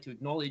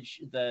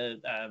acknowledge the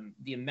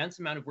immense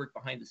amount of work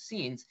behind the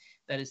scenes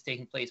that is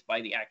taking place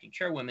by the acting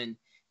chairwoman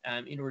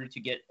in order to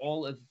get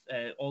all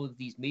of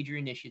these major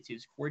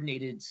initiatives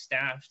coordinated,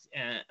 staffed,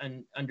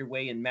 and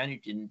underway and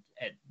managed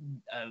at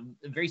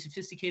a very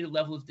sophisticated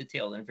level of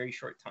detail in a very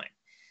short time.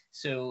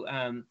 So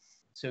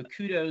so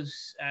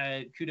kudos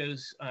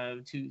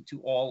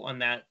to all on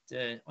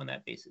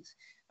that basis.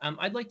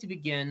 I'd like to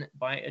begin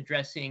by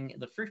addressing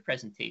the first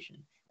presentation.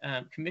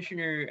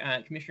 Commissioner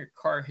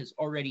Carr has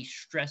already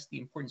stressed the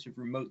importance of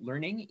remote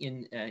learning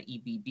in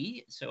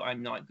EBB, so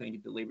I'm not going to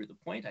belabor the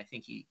point. I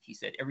think he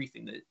said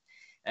everything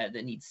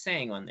that needs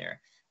saying on there.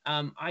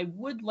 I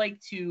would like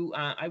to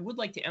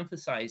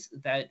emphasize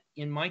that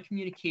in my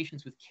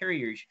communications with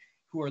carriers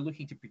who are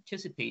looking to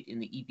participate in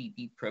the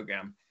EBB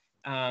program,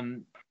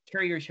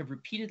 carriers have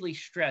repeatedly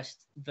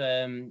stressed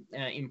the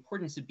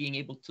importance of being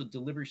able to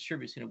deliver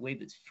service in a way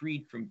that's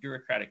freed from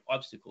bureaucratic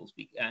obstacles.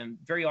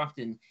 Very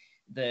often,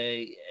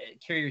 the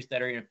carriers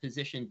that are in a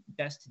position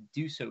best to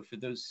do so for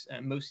those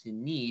most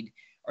in need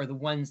are the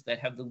ones that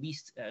have the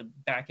least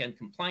back-end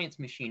compliance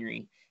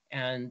machinery,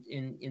 and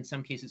in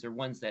some cases are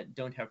ones that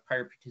don't have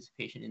prior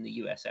participation in the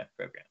USF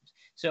programs.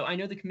 So I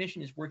know the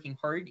Commission is working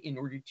hard in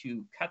order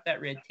to cut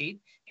that red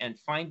tape and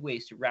find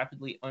ways to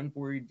rapidly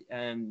onboard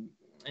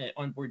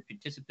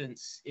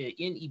participants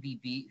in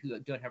EBB who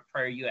don't have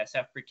prior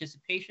USF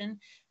participation.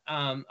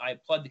 I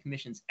applaud the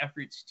Commission's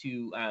efforts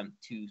to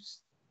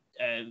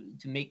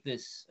make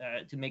this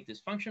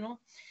functional.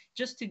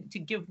 Just to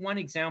give one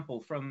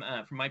example from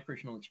my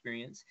personal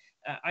experience,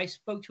 I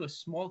spoke to a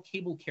small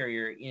cable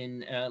carrier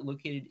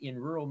located in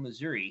rural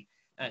Missouri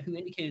who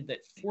indicated that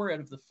 4 out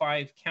of the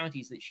 5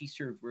 counties that she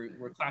served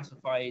were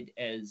classified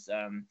as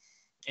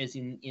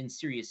in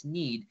serious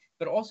need,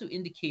 but also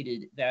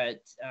indicated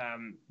that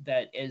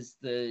as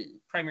the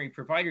primary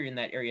provider in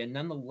that area,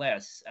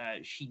 nonetheless,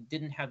 she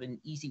didn't have an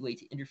easy way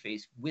to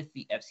interface with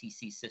the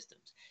FCC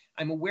systems.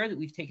 I'm aware that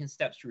we've taken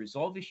steps to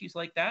resolve issues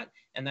like that,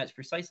 and that's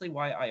precisely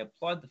why I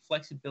applaud the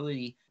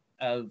flexibility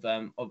of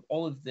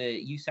all of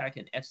the USAC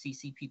and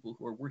FCC people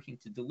who are working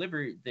to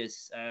deliver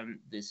this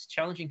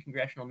challenging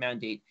congressional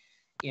mandate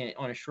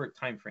on a short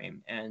time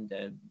frame, and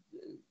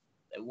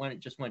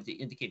just wanted to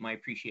indicate my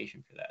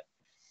appreciation for that.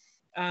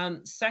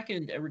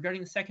 Second,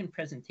 regarding the second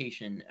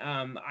presentation,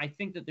 I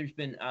think that there's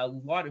been a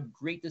lot of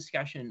great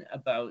discussion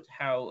about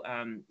how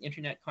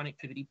internet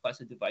connectivity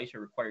plus a device are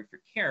required for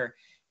care,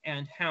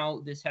 and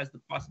how this has the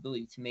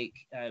possibility to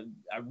make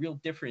a real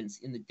difference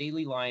in the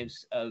daily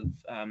lives of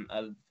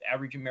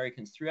average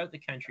Americans throughout the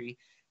country,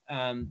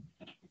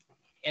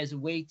 as a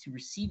way to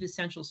receive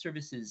essential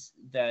services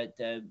that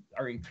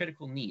are in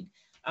critical need.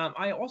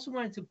 I also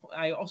wanted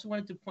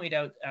to point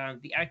out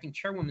the acting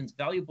chairwoman's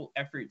valuable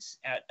efforts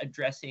at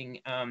addressing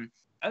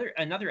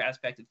another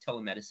aspect of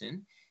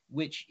telemedicine,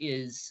 which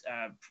is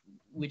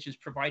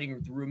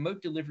providing the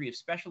remote delivery of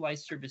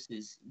specialized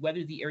services,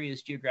 whether the area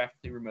is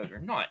geographically remote or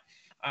not.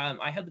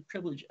 I had the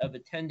privilege of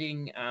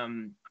attending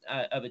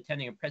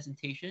a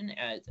presentation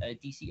at a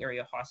DC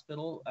area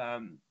hospital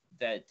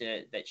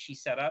that she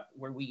set up,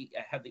 where we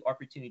had the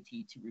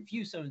opportunity to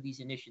review some of these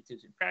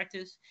initiatives in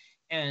practice.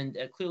 And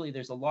clearly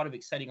there's a lot of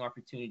exciting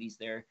opportunities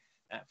there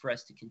for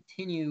us to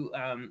continue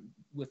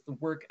with the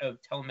work of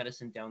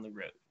telemedicine down the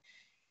road.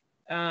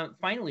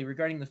 Finally,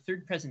 regarding the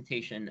third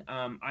presentation,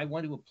 I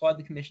want to applaud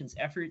the Commission's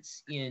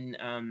efforts in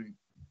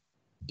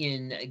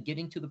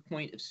getting to the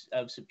point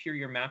of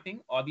superior mapping.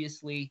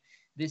 Obviously,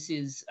 this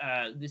is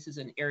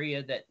an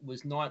area that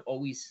was not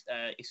always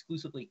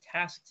exclusively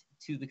tasked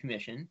to the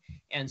Commission,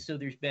 and so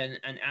there's been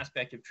an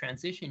aspect of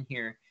transition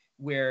here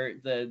where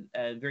the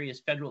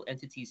various federal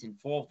entities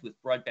involved with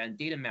broadband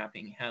data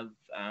mapping have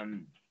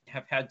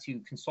had to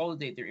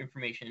consolidate their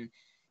information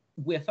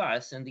with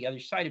us, and the other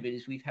side of it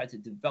is we've had to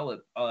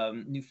develop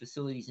new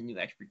facilities and new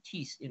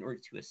expertise in order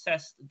to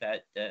assess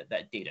that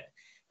data.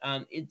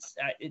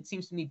 It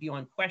seems to me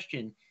beyond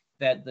question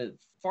that the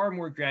far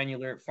more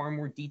granular, far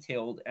more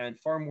detailed, and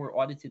far more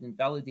audited and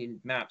validated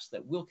maps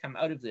that will come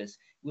out of this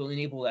will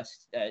enable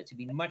us to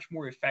be much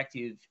more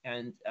effective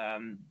and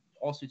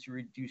also to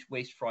reduce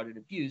waste, fraud, and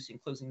abuse in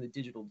closing the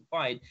digital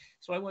divide.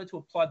 So I wanted to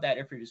applaud that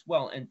effort as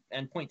well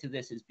and point to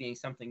this as being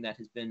something that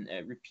has been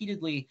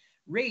repeatedly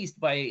raised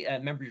by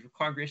members of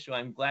Congress. So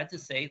I'm glad to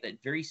say that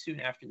very soon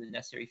after the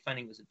necessary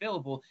funding was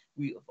available,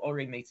 we have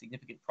already made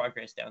significant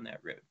progress down that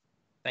road.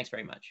 Thanks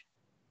very much.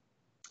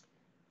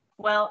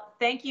 Well,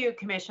 thank you,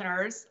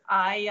 commissioners.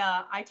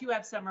 I too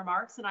have some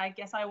remarks, and I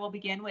guess I will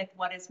begin with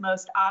what is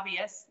most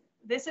obvious.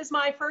 This is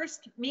my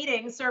first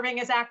meeting serving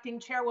as acting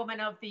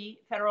chairwoman of the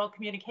Federal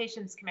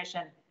Communications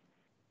Commission.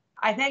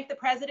 I thank the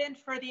president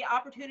for the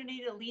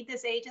opportunity to lead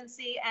this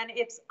agency and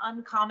its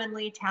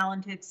uncommonly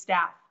talented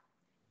staff.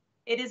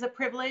 It is a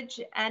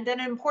privilege and an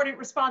important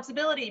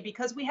responsibility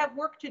because we have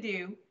work to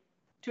do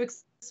to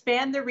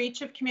expand the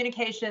reach of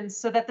communications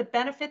so that the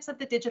benefits of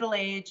the digital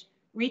age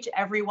reach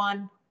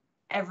everyone,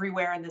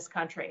 everywhere in this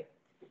country.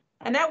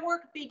 And that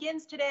work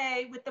begins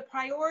today with the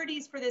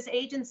priorities for this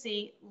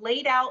agency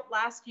laid out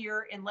last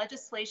year in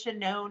legislation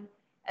known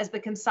as the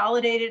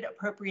Consolidated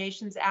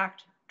Appropriations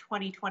Act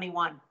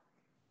 2021.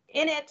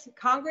 In it,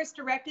 Congress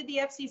directed the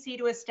FCC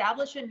to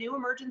establish a new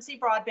emergency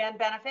broadband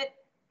benefit,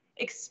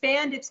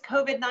 expand its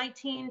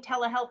COVID-19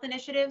 telehealth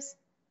initiatives,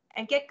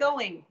 and get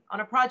going on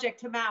a project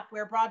to map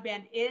where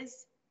broadband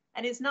is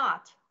and is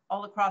not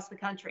all across the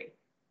country.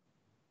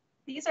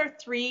 These are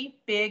three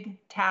big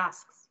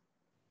tasks.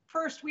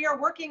 First, we are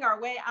working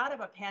our way out of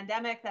a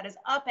pandemic that has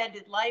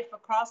upended life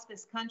across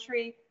this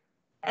country.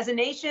 As a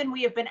nation,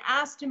 we have been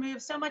asked to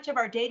move so much of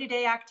our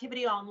day-to-day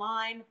activity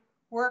online,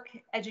 work,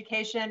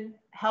 education,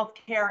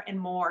 healthcare, and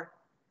more.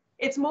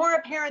 It's more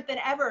apparent than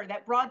ever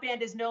that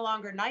broadband is no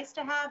longer nice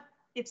to have,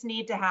 it's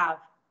need to have,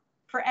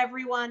 for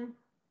everyone,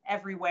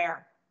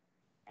 everywhere.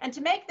 And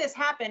to make this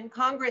happen,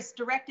 Congress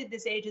directed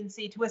this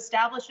agency to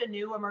establish a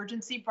new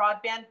emergency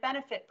broadband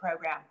benefit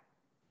program.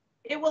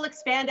 It will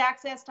expand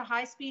access to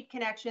high-speed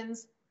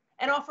connections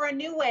and offer a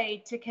new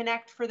way to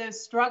connect for those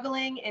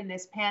struggling in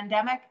this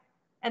pandemic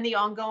and the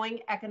ongoing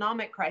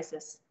economic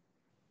crisis.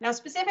 Now,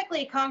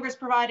 specifically, Congress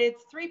provided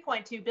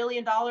 $3.2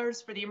 billion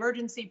for the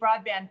Emergency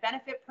Broadband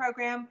Benefit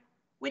Program,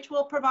 which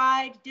will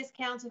provide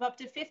discounts of up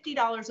to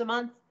 $50 a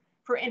month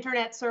for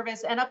internet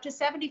service and up to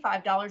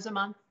 $75 a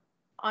month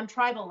on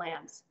tribal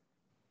lands.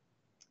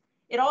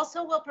 It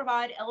also will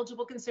provide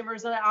eligible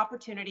consumers an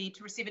opportunity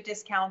to receive a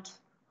discount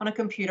on a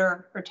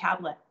computer or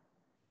tablet.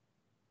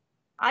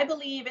 I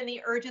believe in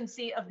the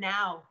urgency of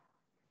now.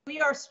 We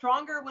are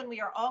stronger when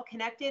we are all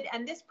connected,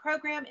 and this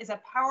program is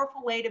a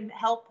powerful way to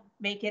help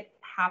make it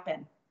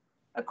happen.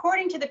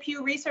 According to the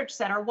Pew Research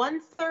Center,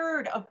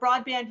 1/3 of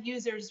broadband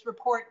users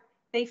report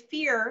they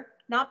fear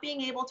not being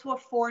able to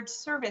afford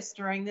service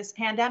during this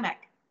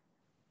pandemic.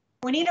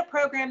 We need a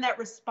program that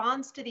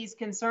responds to these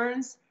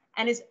concerns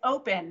and is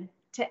open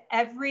to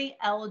every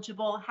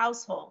eligible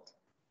household.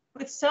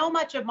 With so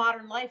much of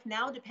modern life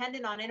now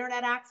dependent on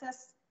internet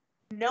access,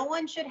 no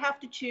one should have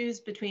to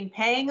choose between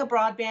paying a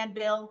broadband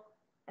bill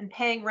and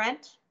paying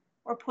rent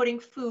or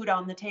putting food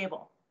on the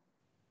table.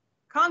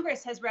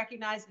 Congress has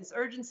recognized this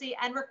urgency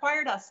and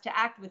required us to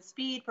act with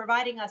speed,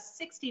 providing us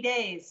 60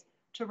 days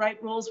to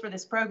write rules for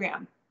this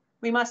program.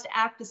 We must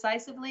act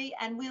decisively,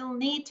 and we'll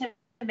need to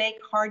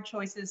make hard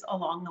choices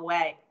along the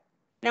way.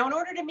 Now, in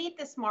order to meet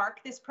this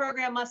mark, this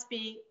program must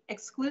be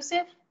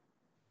exclusive,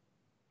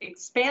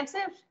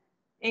 expansive,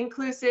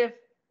 inclusive,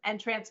 and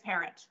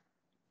transparent.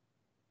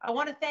 I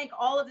want to thank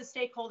all of the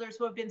stakeholders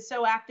who have been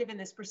so active in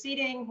this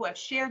proceeding, who have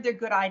shared their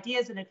good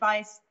ideas and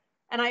advice,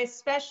 and I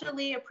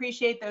especially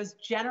appreciate those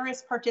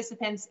generous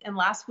participants in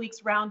last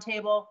week's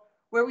roundtable,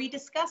 where we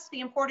discussed the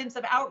importance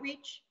of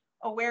outreach,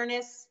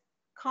 awareness,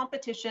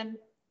 competition,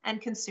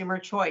 and consumer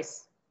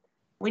choice.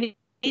 We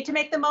need to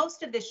make the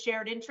most of this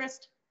shared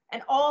interest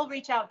and all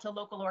reach out to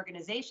local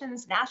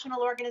organizations,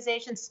 national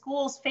organizations,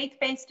 schools,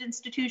 faith-based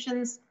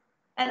institutions,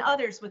 and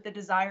others with the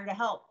desire to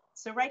help.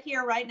 So right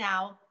here, right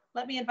now,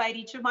 let me invite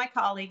each of my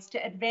colleagues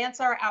to advance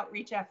our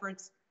outreach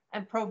efforts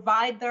and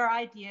provide their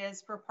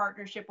ideas for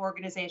partnership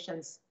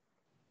organizations.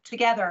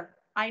 Together,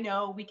 I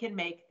know we can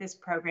make this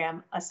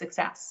program a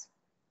success.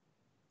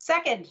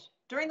 Second,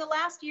 during the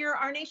last year,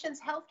 our nation's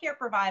healthcare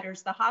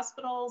providers, the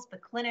hospitals, the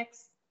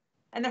clinics,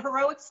 and the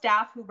heroic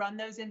staff who run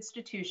those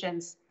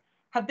institutions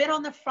have been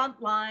on the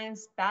front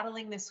lines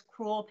battling this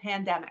cruel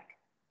pandemic.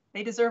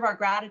 They deserve our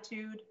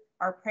gratitude,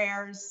 our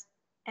prayers,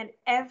 and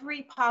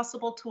every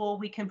possible tool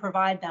we can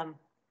provide them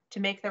to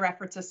make their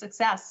efforts a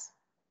success.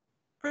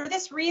 For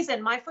this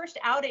reason, my first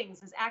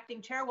outings as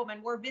acting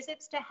chairwoman were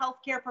visits to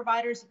healthcare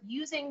providers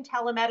using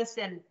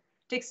telemedicine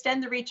to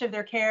extend the reach of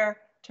their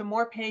care to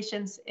more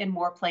patients in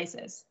more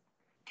places.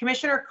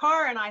 Commissioner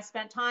Carr and I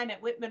spent time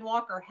at Whitman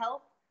Walker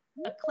Health,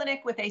 a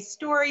clinic with a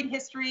storied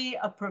history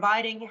of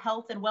providing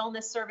health and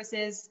wellness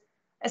services,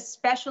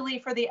 especially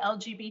for the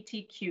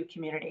LGBTQ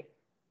community.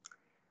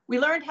 We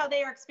learned how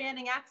they are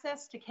expanding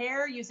access to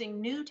care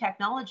using new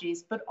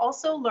technologies, but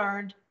also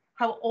learned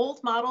how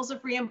old models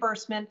of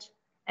reimbursement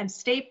and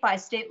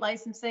state-by-state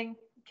licensing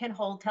can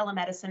hold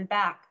telemedicine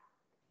back.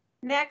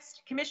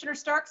 Next, Commissioner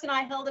Starks and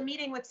I held a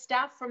meeting with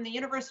staff from the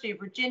University of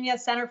Virginia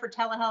Center for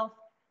Telehealth,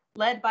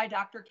 led by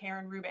Dr.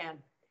 Karen Ruban,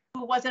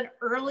 who was an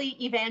early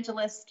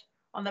evangelist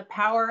on the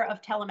power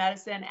of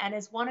telemedicine and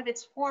is one of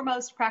its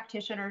foremost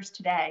practitioners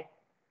today.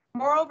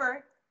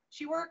 Moreover,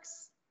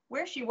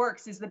 where she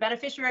works is the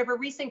beneficiary of a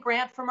recent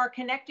grant from our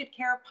Connected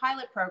Care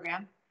pilot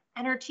program,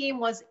 and her team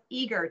was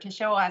eager to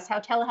show us how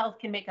telehealth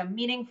can make a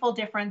meaningful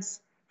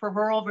difference for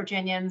rural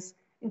Virginians,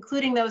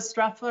 including those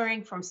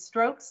suffering from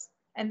strokes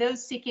and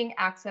those seeking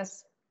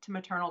access to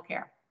maternal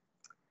care.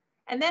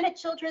 And then at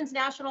Children's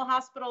National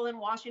Hospital in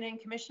Washington,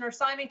 Commissioner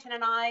Symington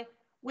and I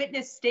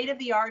witnessed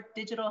state-of-the-art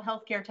digital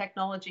healthcare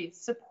technology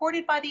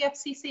supported by the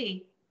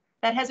FCC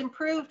that has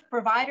improved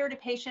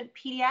provider-to-patient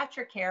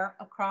pediatric care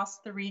across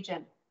the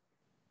region.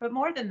 But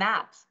more than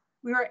that,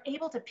 we were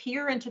able to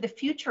peer into the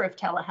future of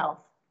telehealth,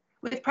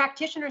 with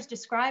practitioners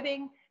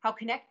describing how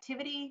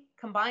connectivity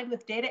combined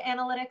with data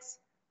analytics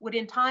would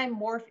in time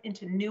morph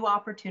into new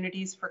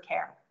opportunities for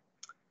care.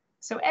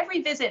 So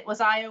every visit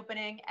was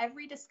eye-opening,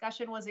 every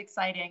discussion was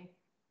exciting,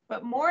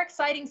 but more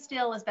exciting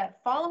still is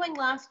that following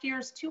last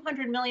year's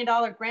 $200 million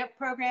grant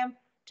program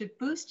to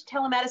boost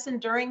telemedicine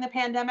during the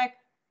pandemic,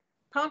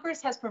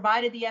 Congress has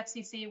provided the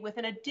FCC with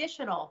an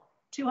additional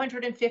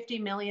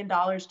 $250 million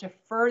to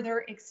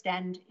further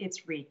extend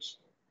its reach.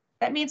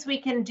 That means we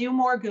can do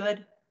more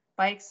good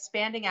by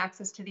expanding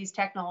access to these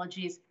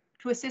technologies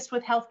to assist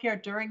with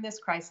healthcare during this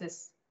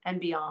crisis and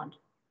beyond.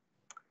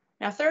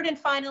 Now, third and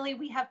finally,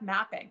 we have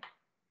mapping.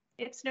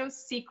 It's no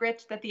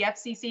secret that the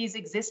FCC's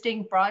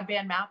existing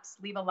broadband maps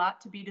leave a lot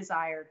to be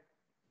desired.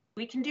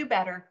 We can do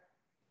better,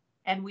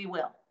 and we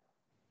will.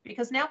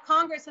 Because now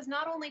Congress has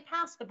not only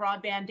passed the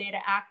Broadband Data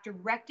Act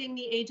directing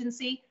the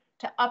agency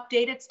to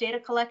update its data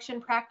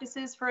collection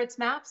practices for its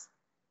maps,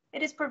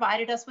 it has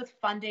provided us with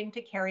funding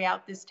to carry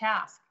out this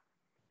task.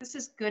 This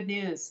is good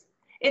news.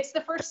 It's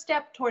the first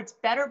step towards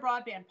better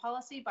broadband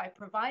policy by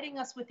providing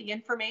us with the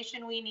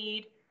information we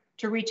need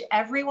to reach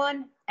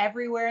everyone,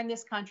 everywhere in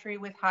this country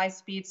with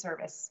high-speed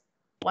service,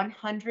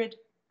 100%.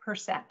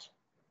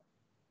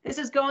 This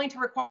is going to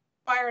require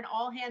an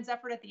all-hands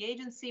effort at the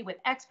agency with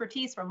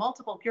expertise from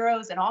multiple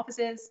bureaus and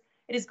offices.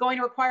 It is going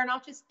to require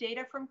not just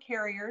data from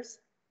carriers,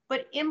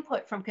 but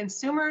input from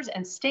consumers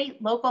and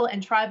state, local,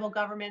 and tribal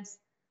governments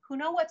who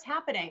know what's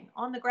happening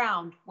on the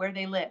ground where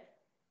they live.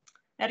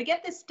 Now, to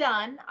get this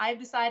done, I've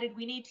decided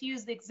we need to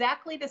use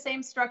exactly the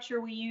same structure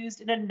we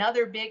used in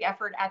another big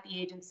effort at the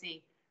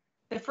agency,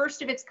 the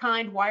first of its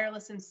kind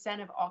wireless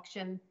incentive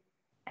auction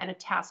and a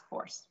task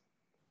force.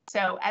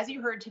 So as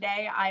you heard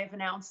today, I have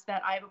announced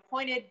that I have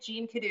appointed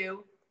Jean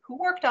Cadieux, who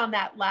worked on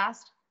that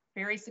last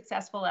very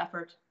successful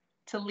effort,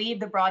 to lead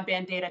the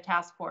Broadband Data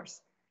Task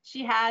Force.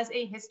 She has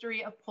a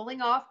history of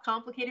pulling off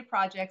complicated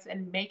projects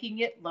and making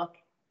it look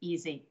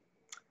easy.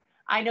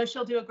 I know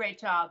she'll do a great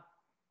job,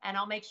 and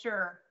I'll make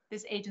sure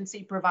this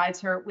agency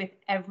provides her with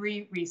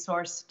every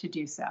resource to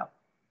do so.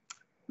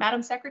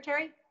 Madam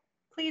Secretary,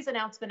 please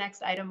announce the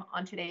next item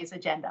on today's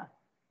agenda.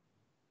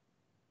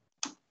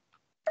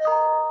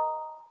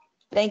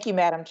 Thank you,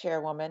 Madam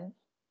Chairwoman.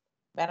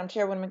 Madam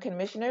Chairwoman,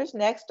 Commissioners,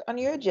 next on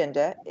your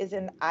agenda is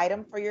an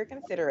item for your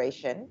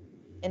consideration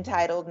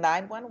entitled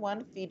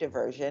 911 Fee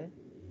Diversion,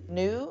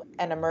 New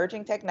and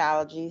Emerging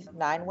Technologies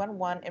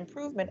 911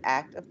 Improvement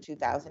Act of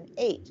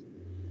 2008.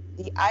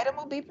 The item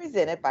will be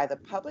presented by the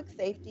Public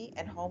Safety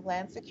and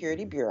Homeland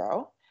Security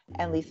Bureau,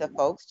 and Lisa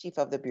Folks, Chief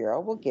of the Bureau,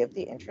 will give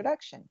the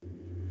introduction.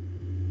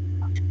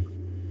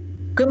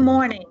 Good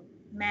morning,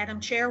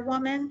 Madam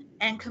Chairwoman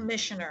and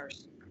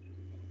Commissioners.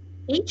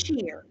 Each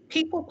year,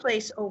 people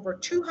place over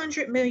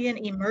 200 million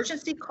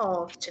emergency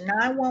calls to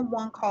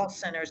 911 call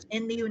centers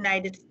in the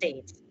United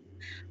States.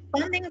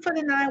 Funding for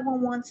the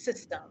 911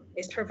 system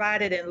is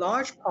provided in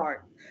large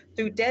part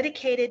through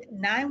dedicated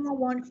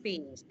 911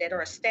 fees that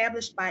are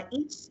established by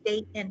each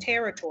state and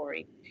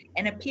territory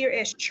and appear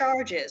as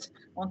charges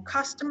on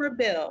customer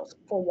bills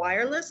for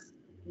wireless,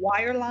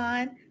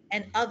 wireline,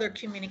 and other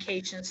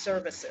communication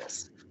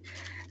services.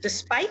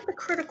 Despite the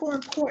critical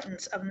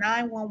importance of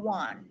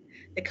 911,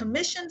 the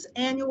Commission's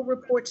annual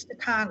reports to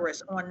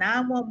Congress on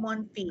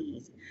 911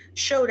 fees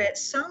show that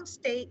some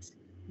states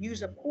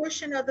use a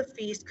portion of the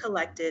fees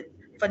collected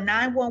for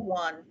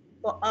 911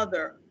 for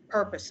other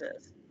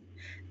purposes.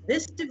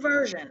 This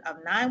diversion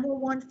of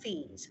 911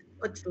 fees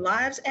puts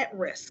lives at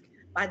risk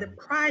by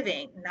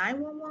depriving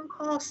 911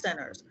 call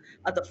centers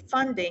of the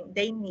funding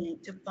they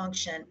need to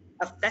function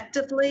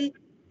effectively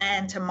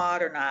and to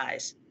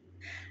modernize.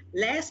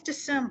 Last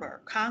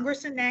December,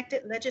 Congress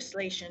enacted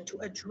legislation to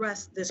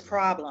address this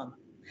problem.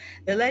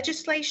 The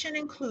legislation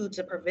includes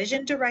a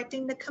provision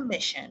directing the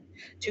Commission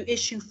to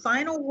issue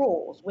final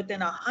rules within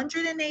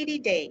 180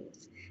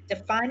 days,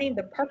 defining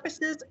the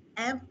purposes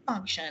and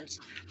functions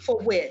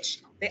for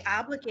which the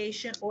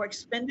obligation or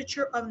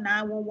expenditure of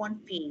 911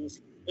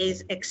 fees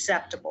is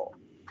acceptable.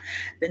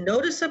 The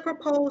notice of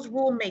proposed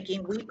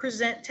rulemaking we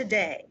present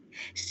today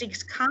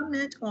seeks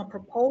comment on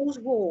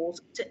proposed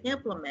rules to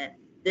implement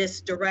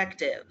this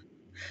directive.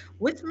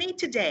 With me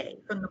today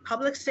from the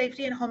Public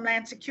Safety and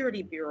Homeland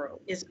Security Bureau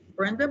is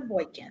Brenda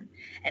Boykin,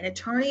 an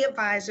attorney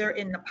advisor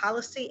in the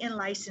Policy and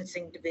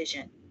Licensing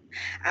Division.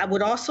 I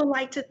would also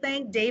like to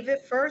thank David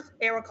Firth,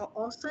 Erica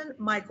Olson,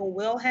 Michael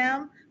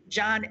Wilhelm,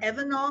 John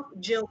Evanoff,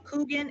 Jill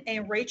Coogan,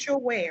 and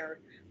Rachel Ware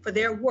for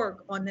their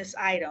work on this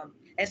item,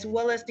 as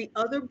well as the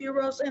other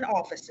bureaus and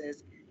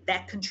offices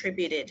that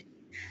contributed.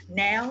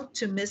 Now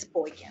to Ms.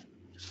 Boykin.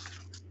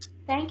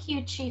 Thank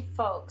you, Chief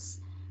Folks.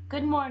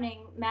 Good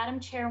morning, Madam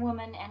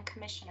Chairwoman and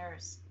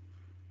Commissioners.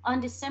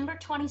 On December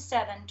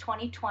 27,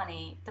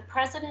 2020, the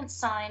President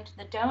signed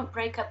the Don't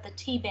Break Up the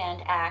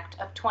T-Band Act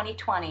of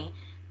 2020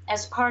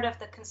 as part of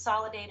the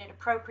Consolidated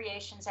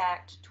Appropriations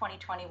Act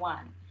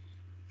 2021.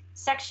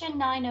 Section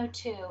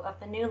 902 of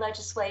the new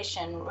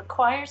legislation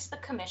requires the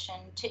Commission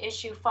to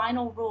issue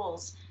final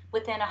rules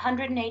within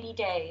 180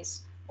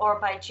 days, or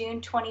by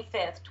June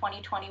 25,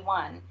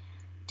 2021,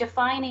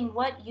 defining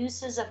what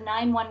uses of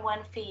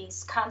 911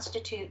 fees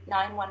constitute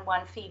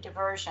 911 fee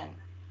diversion.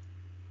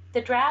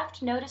 The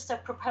draft Notice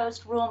of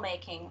Proposed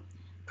Rulemaking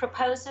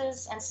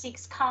proposes and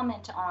seeks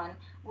comment on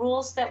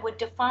rules that would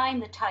define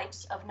the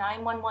types of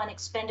 911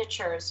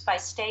 expenditures by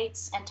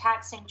states and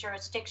taxing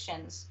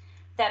jurisdictions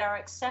that are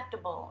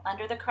acceptable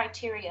under the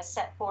criteria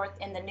set forth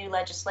in the new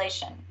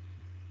legislation.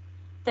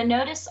 The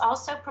notice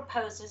also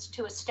proposes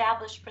to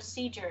establish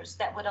procedures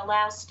that would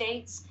allow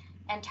states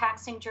and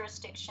taxing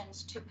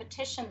jurisdictions to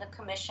petition the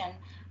Commission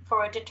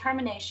for a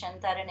determination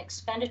that an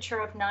expenditure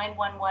of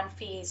 911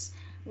 fees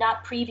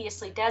not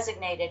previously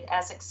designated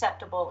as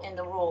acceptable in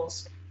the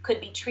rules could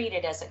be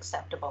treated as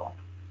acceptable.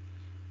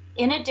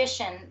 In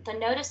addition, the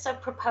Notice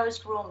of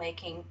Proposed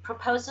Rulemaking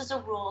proposes a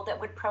rule that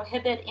would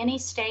prohibit any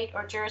state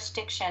or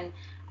jurisdiction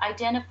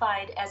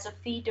identified as a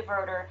fee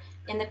diverter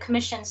in the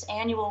Commission's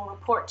annual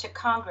report to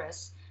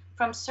Congress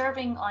from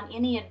serving on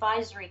any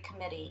advisory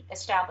committee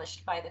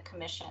established by the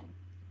Commission.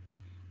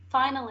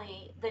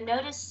 Finally, the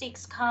notice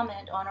seeks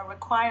comment on a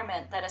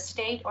requirement that a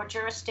state or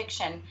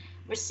jurisdiction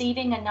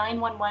receiving a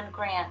 911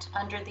 grant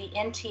under the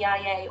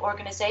NTIA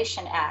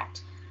Organization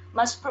Act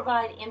must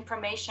provide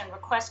information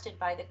requested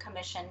by the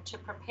Commission to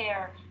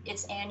prepare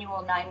its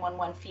annual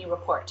 911 fee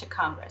report to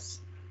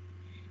Congress.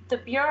 The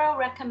Bureau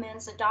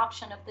recommends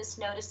adoption of this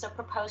Notice of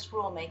Proposed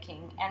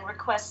Rulemaking and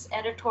requests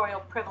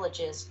editorial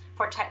privileges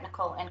for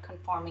technical and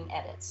conforming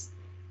edits.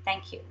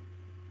 Thank you.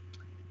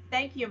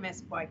 Thank you,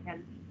 Ms.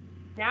 Boykin.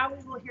 Now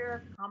we will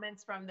hear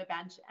comments from the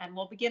bench, and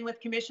we'll begin with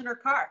Commissioner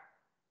Carr.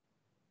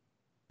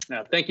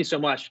 Thank you so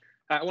much.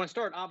 I want to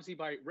start obviously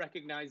by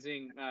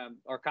recognizing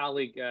our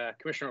colleague,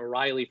 Commissioner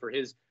O'Reilly, for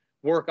his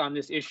work on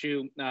this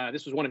issue.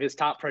 This was one of his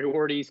top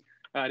priorities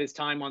at his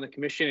time on the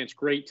Commission. It's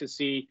great to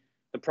see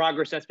the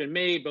progress that's been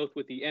made, both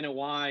with the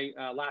NOI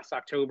last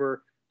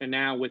October and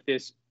now with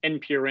this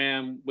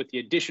NPRM, with the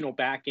additional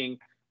backing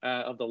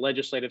of the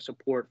legislative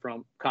support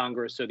from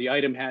Congress. So the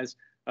item has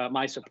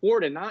my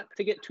support, and not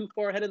to get too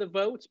far ahead of the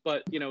votes,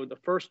 but the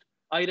first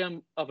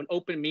item of an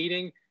open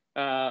meeting,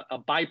 a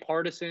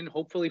bipartisan,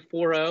 hopefully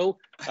 4-0.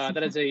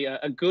 That is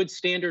a good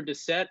standard to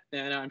set,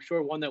 and I'm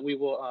sure one that we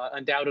will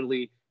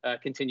undoubtedly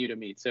continue to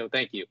meet. So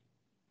thank you.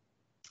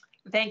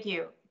 Thank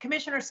you.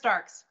 Commissioner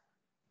Starks.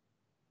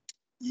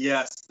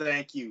 Yes,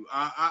 thank you.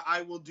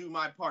 I will do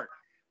my part.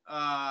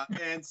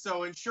 And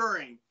so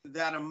ensuring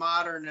that a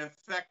modern,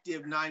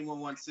 effective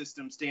 911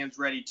 system stands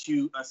ready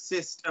to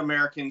assist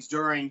Americans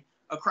during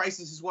a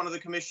crisis is one of the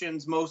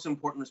Commission's most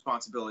important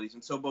responsibilities.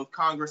 And so both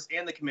Congress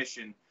and the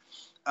Commission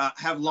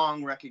have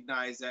long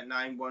recognized that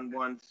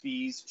 911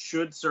 fees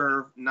should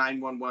serve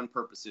 911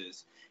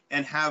 purposes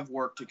and have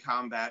worked to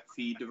combat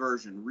fee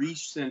diversion.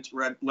 Recent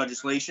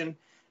legislation,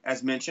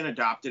 as mentioned,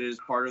 adopted as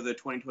part of the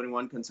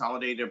 2021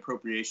 Consolidated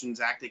Appropriations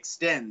Act,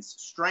 extends,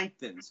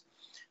 strengthens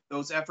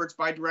those efforts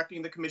by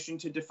directing the Commission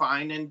to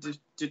define and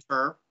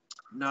deter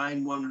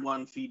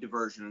 911 fee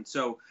diversion. And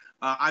so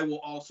I will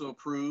also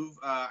approve.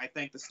 I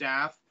thank the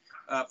staff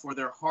for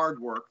their hard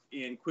work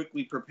in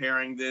quickly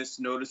preparing this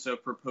Notice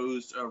of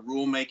Proposed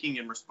Rulemaking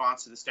in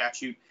response to the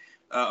statute.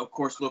 Of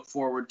course, look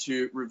forward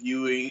to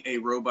reviewing a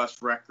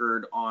robust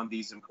record on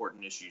these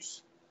important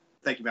issues.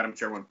 Thank you, Madam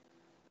Chairwoman.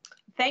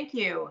 Thank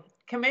you.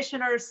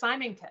 Commissioner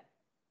Symington.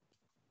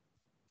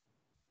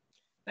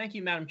 Thank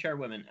you, Madam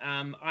Chairwoman.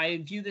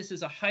 I view this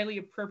as a highly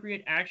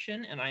appropriate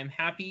action, and I'm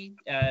happy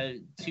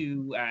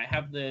to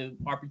have the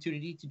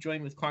opportunity to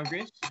join with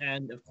Congress.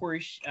 And of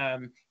course,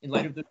 in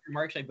light of those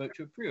remarks, I vote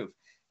to approve.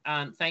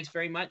 Thanks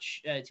very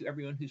much to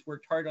everyone who's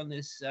worked hard on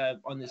this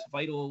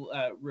vital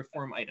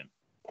reform item.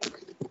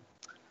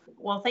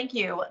 Well, thank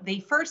you.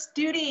 The first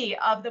duty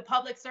of the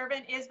public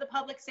servant is the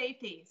public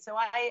safety. So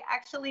I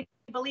actually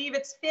believe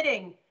it's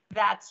fitting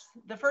that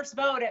the first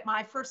vote at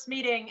my first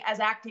meeting as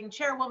acting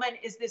chairwoman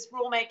is this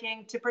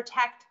rulemaking to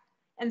protect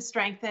and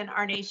strengthen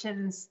our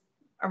nation's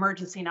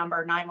emergency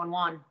number,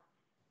 911.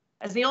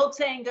 As the old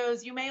saying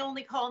goes, you may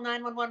only call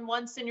 911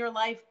 once in your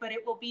life, but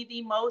it will be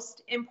the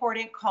most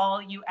important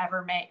call you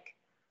ever make.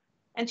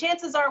 And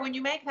chances are when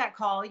you make that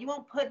call, you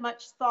won't put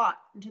much thought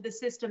into the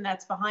system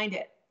that's behind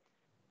it.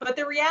 But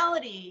the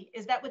reality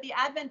is that with the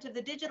advent of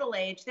the digital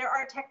age, there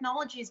are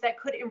technologies that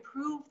could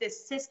improve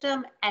this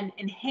system and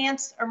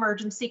enhance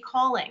emergency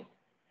calling.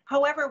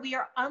 However, we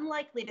are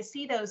unlikely to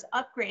see those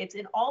upgrades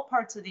in all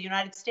parts of the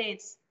United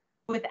States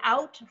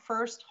without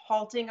first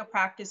halting a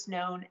practice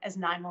known as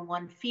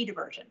 911 fee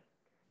diversion.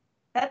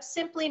 That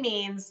simply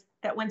means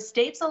that when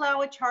states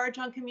allow a charge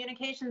on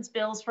communications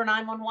bills for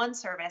 911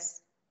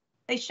 service,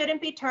 they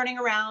shouldn't be turning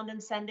around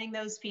and sending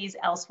those fees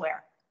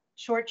elsewhere,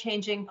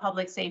 shortchanging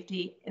public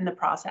safety in the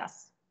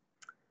process.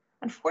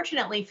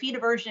 Unfortunately, fee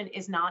diversion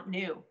is not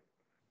new.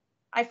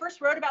 I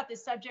first wrote about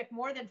this subject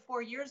more than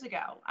 4 years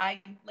ago.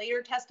 I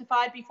later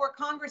testified before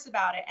Congress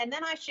about it, and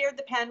then I shared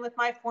the pen with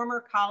my former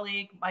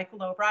colleague,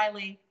 Michael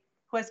O'Reilly,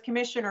 who, as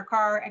Commissioner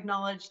Carr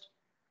acknowledged,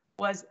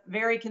 was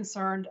very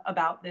concerned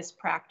about this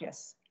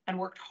practice and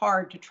worked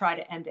hard to try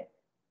to end it.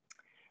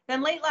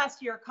 Then late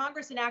last year,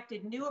 Congress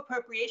enacted new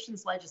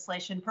appropriations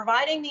legislation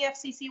providing the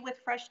FCC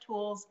with fresh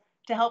tools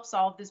to help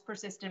solve this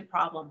persistent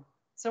problem.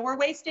 So we're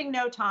wasting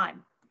no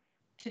time.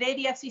 Today,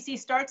 the FCC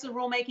starts the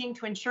rulemaking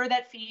to ensure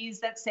that fees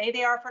that say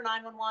they are for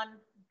 911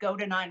 go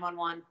to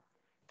 911.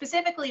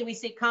 Specifically, we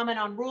seek comment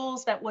on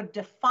rules that would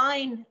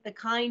define the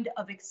kind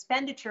of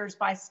expenditures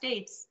by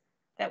states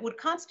that would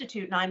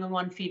constitute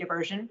 911 fee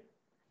diversion,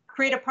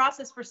 create a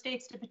process for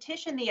states to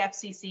petition the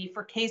FCC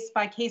for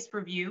case-by-case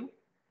review,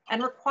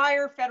 and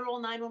require federal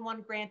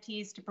 911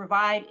 grantees to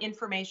provide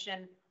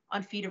information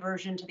on fee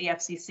diversion to the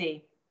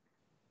FCC.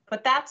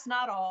 But that's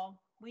not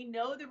all. We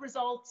know the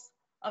results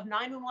of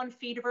 911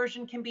 fee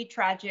diversion can be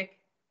tragic.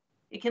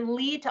 It can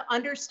lead to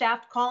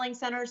understaffed calling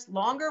centers,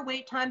 longer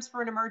wait times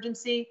for an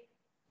emergency,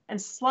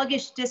 and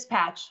sluggish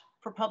dispatch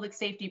for public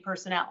safety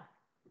personnel.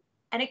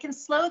 And it can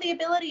slow the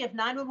ability of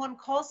 911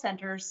 call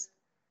centers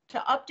to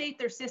update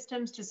their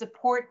systems to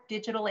support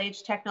digital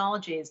age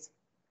technologies.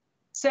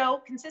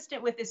 So,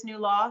 consistent with this new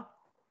law,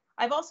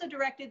 I've also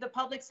directed the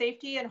Public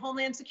Safety and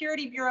Homeland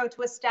Security Bureau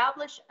to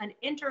establish an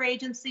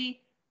interagency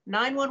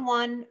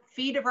 911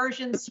 fee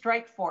diversion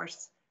strike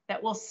force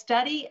that will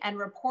study and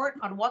report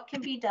on what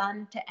can be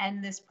done to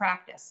end this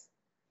practice.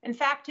 In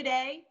fact,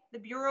 today, the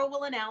Bureau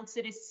will announce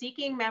it is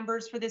seeking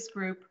members for this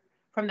group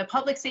from the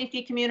public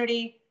safety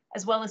community,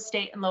 as well as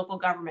state and local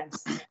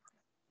governments.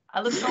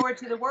 I look forward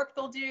to the work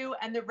they'll do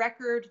and the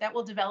record that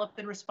will develop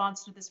in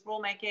response to this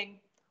rulemaking.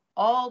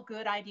 All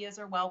good ideas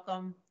are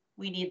welcome.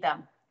 We need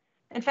them.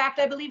 In fact,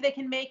 I believe they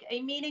can make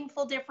a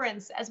meaningful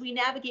difference as we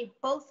navigate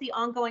both the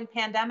ongoing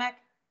pandemic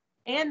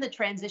and the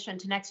transition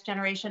to next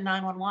generation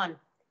 911.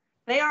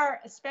 They are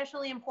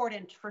especially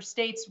important for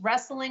states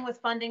wrestling with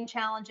funding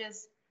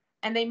challenges,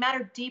 and they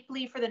matter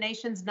deeply for the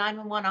nation's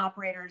 911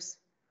 operators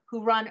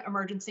who run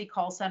emergency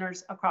call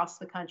centers across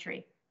the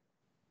country.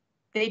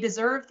 They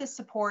deserve the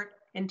support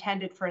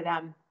intended for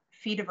them.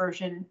 Fee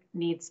diversion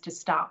needs to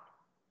stop.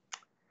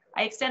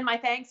 I extend my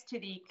thanks to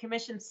the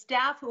Commission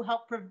staff who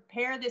helped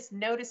prepare this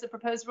notice of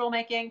proposed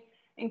rulemaking,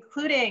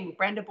 including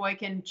Brenda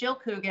Boykin, Jill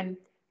Coogan,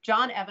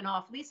 John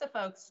Evanoff, Lisa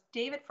Folks,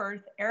 David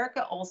Firth,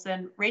 Erica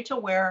Olson,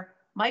 Rachel Ware,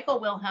 Michael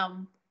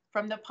Wilhelm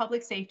from the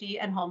Public Safety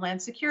and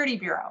Homeland Security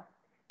Bureau,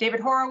 David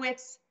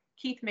Horowitz,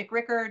 Keith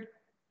McRickard,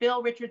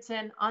 Bill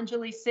Richardson,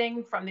 Anjali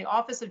Singh from the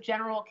Office of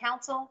General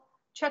Counsel,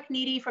 Chuck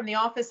Needy from the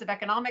Office of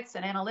Economics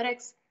and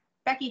Analytics,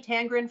 Becky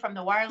Tangren from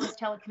the Wireless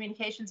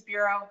Telecommunications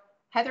Bureau,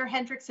 Heather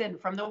Hendrickson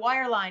from the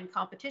Wireline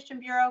Competition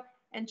Bureau,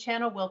 and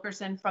Channel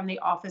Wilkerson from the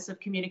Office of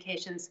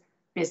Communications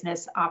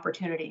Business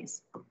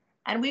Opportunities.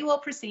 And we will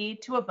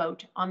proceed to a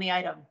vote on the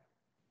item.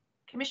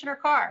 Commissioner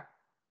Carr.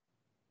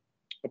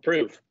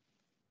 Approve.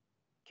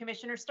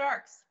 Commissioner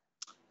Starks.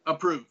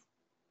 Approve.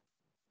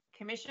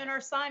 Commissioner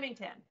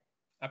Symington.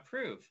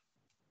 Approve.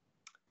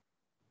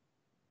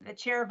 The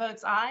chair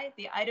votes aye.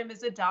 The item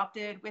is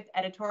adopted with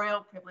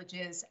editorial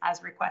privileges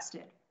as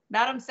requested.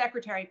 Madam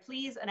Secretary,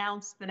 please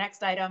announce the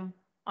next item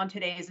on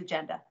today's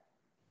agenda.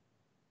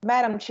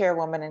 Madam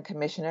Chairwoman and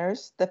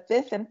Commissioners, the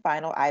fifth and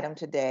final item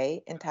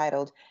today,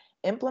 entitled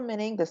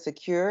Implementing the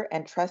Secure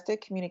and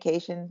Trusted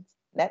Communications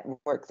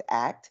Networks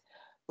Act,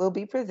 will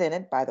be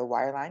presented by the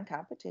Wireline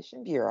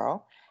Competition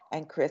Bureau,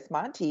 and Chris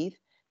Monteith,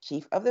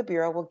 Chief of the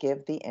Bureau, will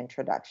give the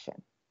introduction.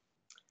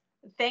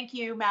 Thank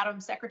you,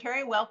 Madam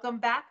Secretary. Welcome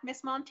back,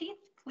 Ms. Monteith.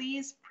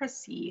 Please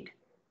proceed.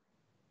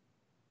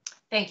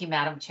 Thank you,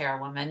 Madam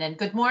Chairwoman, and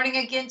good morning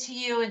again to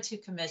you and to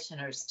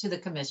the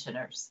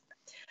commissioners.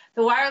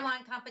 The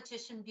Wireline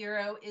Competition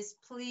Bureau is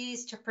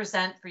pleased to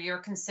present for your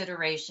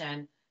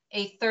consideration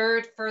a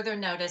third further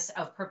notice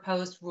of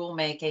proposed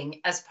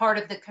rulemaking as part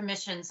of the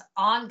Commission's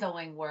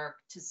ongoing work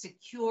to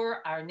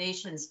secure our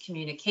nation's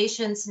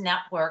communications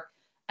network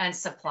and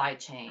supply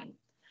chain.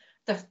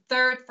 The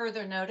third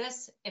further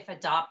notice, if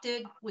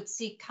adopted, would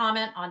seek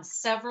comment on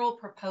several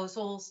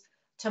proposals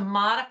to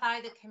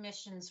modify the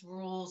Commission's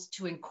rules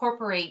to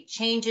incorporate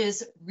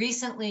changes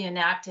recently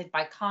enacted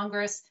by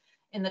Congress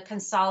in the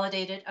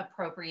Consolidated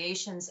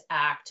Appropriations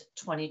Act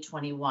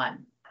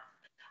 2021.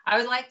 I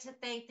would like to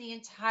thank the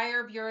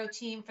entire Bureau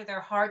team for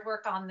their hard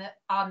work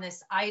on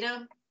this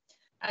item,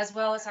 as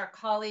well as our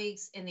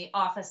colleagues in the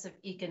Office of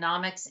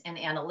Economics and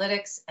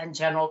Analytics and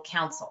General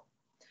Counsel.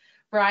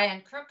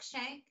 Brian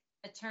Cruikshank,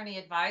 Attorney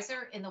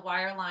Advisor in the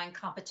Wireline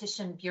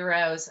Competition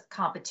Bureau's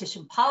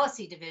Competition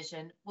Policy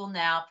Division, will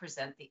now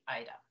present the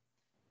item.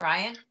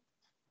 Brian?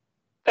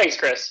 Thanks,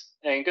 Chris,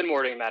 and good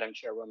morning, Madam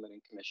Chairwoman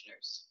and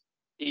Commissioners.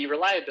 The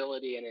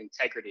reliability and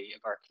integrity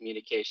of our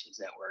communications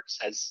networks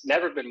has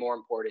never been more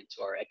important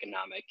to our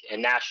economic and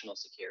national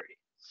security.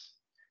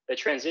 The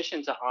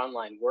transition to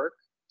online work,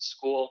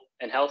 school,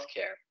 and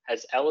healthcare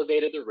has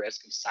elevated the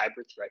risk of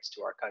cyber threats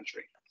to our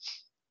country.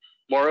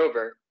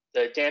 Moreover,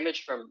 the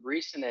damage from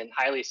recent and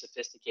highly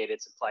sophisticated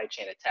supply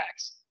chain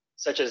attacks,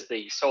 such as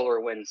the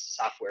SolarWinds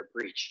software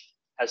breach,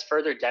 has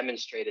further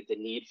demonstrated the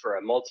need for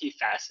a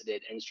multifaceted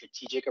and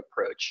strategic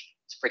approach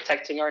to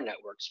protecting our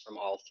networks from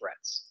all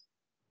threats.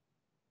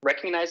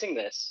 Recognizing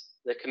this,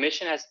 the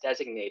Commission has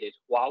designated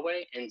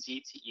Huawei and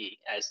ZTE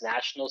as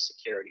national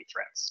security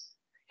threats,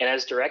 and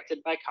as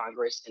directed by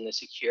Congress in the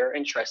Secure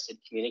and Trusted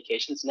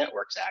Communications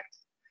Networks Act,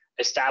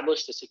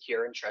 established the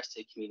Secure and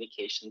Trusted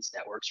Communications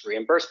Networks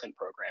Reimbursement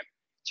Program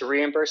to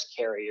reimburse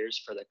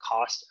carriers for the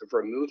cost of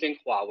removing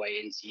Huawei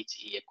and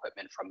ZTE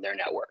equipment from their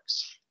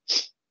networks.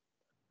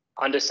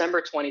 On December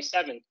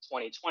 27,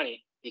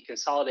 2020, the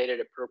Consolidated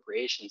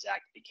Appropriations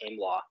Act became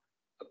law,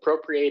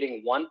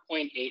 appropriating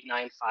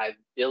 $1.895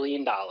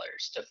 billion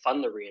to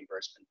fund the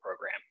reimbursement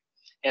program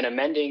and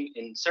amending,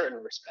 in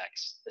certain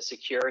respects, the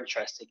Secure and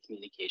Trusted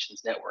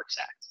Communications Networks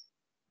Act.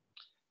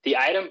 The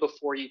item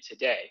before you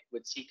today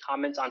would see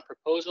comments on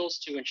proposals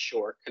to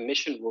ensure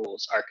Commission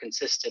rules are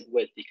consistent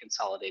with the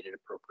Consolidated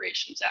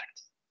Appropriations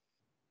Act.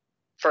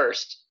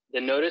 First, the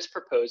notice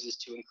proposes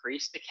to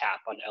increase the cap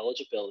on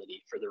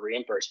eligibility for the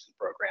reimbursement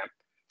program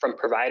from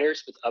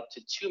providers with up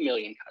to 2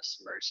 million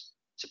customers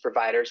to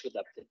providers with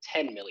up to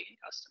 10 million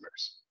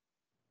customers.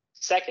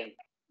 Second,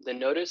 the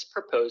notice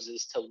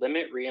proposes to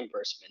limit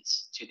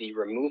reimbursements to the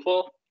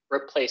removal,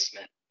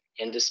 replacement,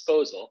 and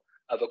disposal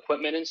of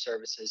equipment and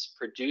services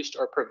produced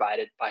or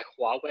provided by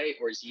Huawei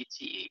or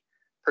ZTE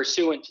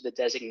pursuant to the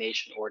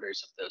designation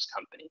orders of those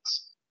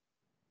companies.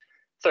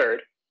 Third,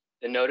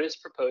 the notice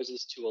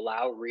proposes to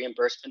allow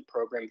reimbursement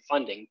program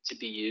funding to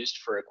be used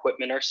for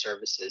equipment or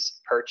services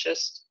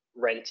purchased,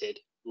 rented,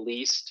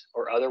 leased,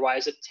 or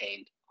otherwise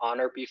obtained on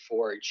or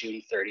before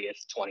June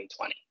 30th,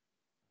 2020.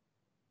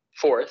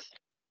 Fourth,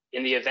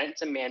 in the event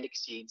demand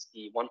exceeds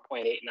the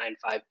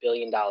 $1.895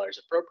 billion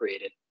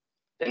appropriated,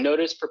 the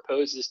notice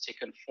proposes to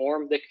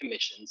conform the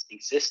Commission's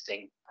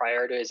existing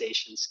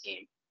prioritization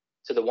scheme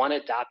to the one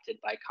adopted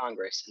by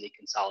Congress in the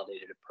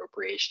Consolidated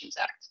Appropriations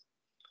Act.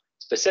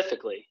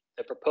 Specifically,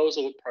 the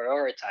proposal would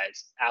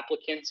prioritize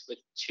applicants with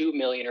 2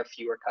 million or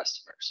fewer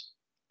customers,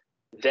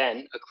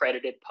 then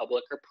accredited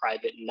public or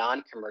private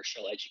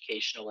non-commercial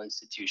educational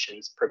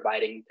institutions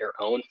providing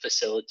their own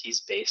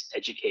facilities-based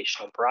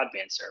educational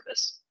broadband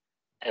service,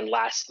 and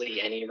lastly,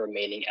 any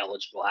remaining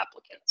eligible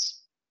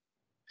applicants.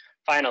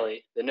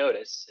 Finally, the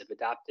notice, if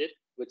adopted,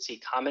 would see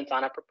comment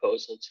on a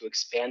proposal to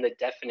expand the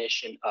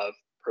definition of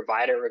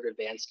provider of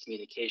advanced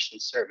communication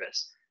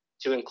service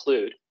to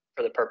include,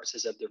 for the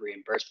purposes of the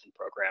reimbursement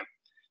program,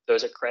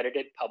 those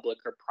accredited public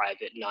or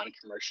private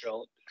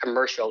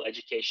non-commercial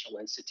educational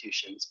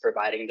institutions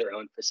providing their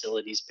own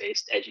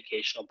facilities-based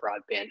educational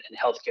broadband and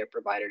healthcare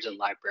providers and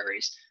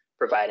libraries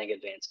providing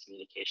advanced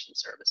communication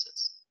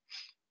services.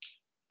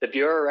 The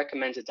Bureau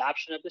recommends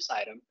adoption of this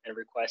item and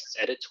requests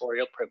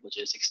editorial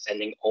privileges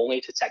extending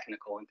only to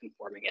technical and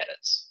conforming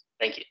edits.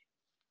 Thank you.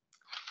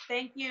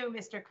 Thank you,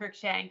 Mr.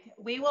 Cruikshank.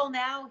 We will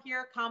now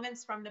hear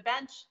comments from the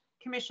bench.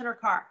 Commissioner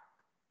Carr.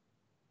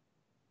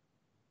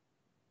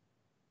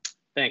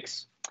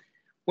 Thanks.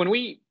 When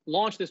we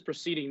launched this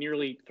proceeding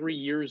nearly 3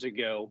 years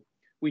ago,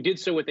 we did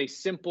so with a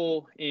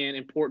simple and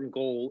important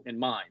goal in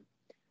mind: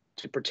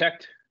 to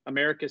protect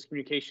America's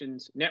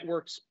communications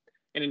networks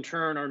and in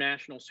turn our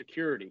national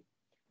security.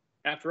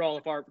 After all,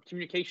 if our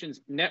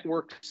communications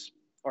networks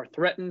are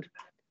threatened,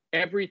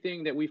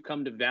 everything that we've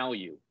come to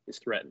value is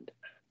threatened.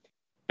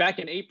 Back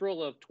in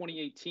April of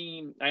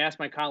 2018, I asked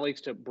my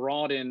colleagues to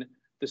broaden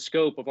the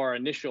scope of our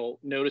initial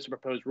notice of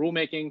proposed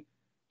rulemaking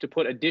to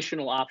put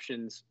additional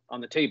options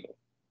on the table.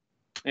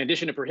 In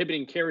addition to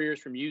prohibiting carriers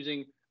from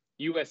using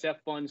USF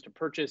funds to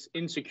purchase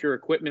insecure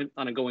equipment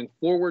on a going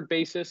forward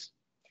basis,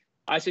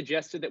 I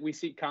suggested that we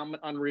seek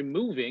comment on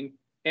removing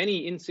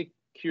any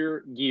insecure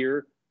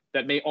gear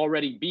that may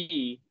already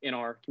be in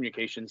our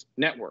communications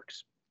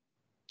networks.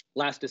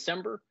 Last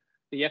December,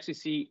 the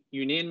FCC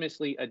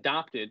unanimously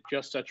adopted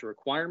just such a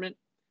requirement,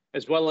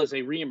 as well as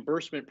a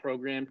reimbursement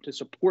program to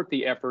support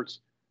the efforts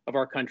of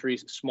our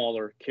country's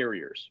smaller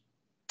carriers.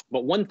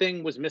 But one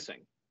thing was missing: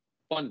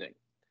 funding.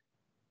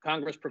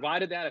 Congress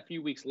provided that a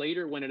few weeks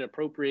later when it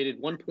appropriated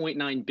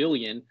 $1.9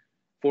 billion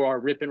for our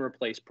RIP and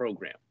Replace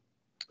program.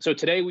 So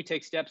today we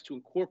take steps to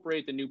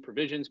incorporate the new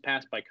provisions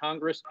passed by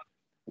Congress,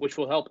 which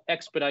will help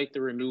expedite the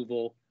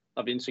removal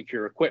of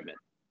insecure equipment.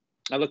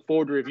 I look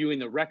forward to reviewing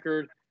the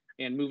record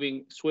and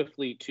moving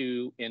swiftly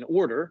to an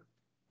order.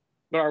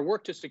 But our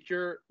work to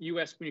secure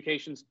U.S.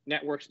 communications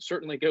networks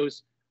certainly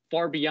goes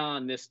far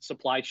beyond this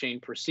supply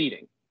chain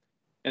proceeding.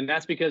 And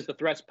that's because the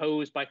threats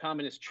posed by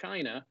Communist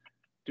China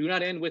do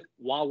not end with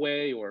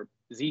Huawei or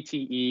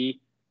ZTE,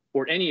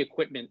 or any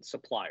equipment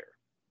supplier.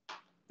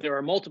 There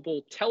are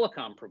multiple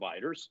telecom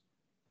providers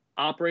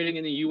operating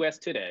in the US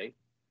today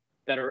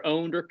that are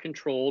owned or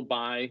controlled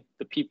by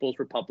the People's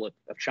Republic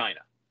of China.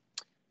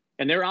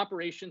 And their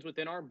operations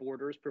within our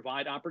borders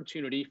provide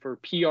opportunity for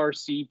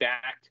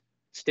PRC-backed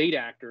state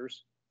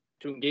actors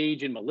to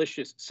engage in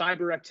malicious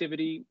cyber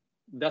activity,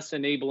 thus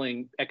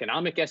enabling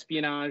economic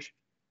espionage,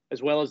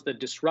 as well as the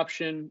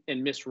disruption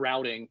and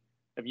misrouting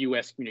of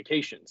US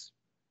communications.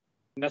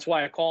 And that's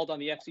why I called on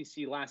the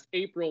FCC last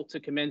April to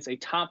commence a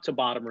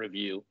top-to-bottom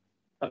review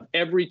of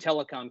every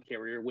telecom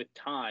carrier with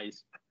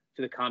ties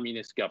to the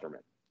communist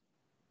government.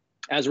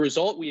 As a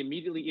result, we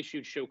immediately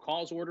issued show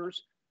cause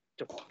orders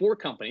to 4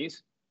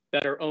 companies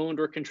that are owned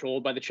or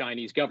controlled by the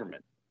Chinese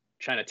government: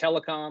 China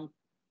Telecom,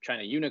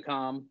 China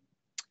Unicom,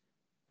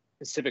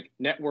 Pacific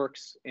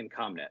Networks, and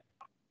Comnet.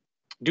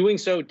 Doing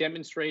so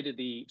demonstrated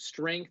the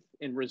strength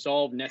and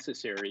resolve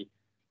necessary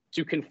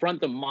to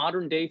confront the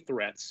modern day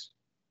threats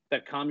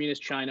that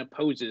communist China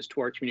poses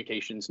to our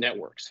communications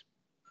networks.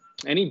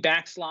 Any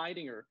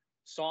backsliding or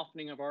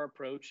softening of our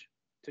approach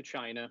to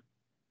China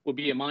would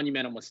be a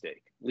monumental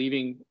mistake,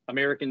 leaving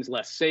Americans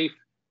less safe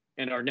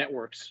and our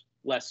networks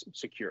less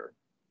secure.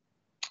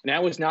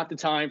 Now is not the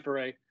time for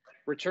a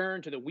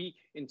return to the weak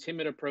and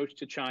timid approach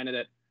to China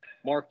that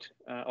marked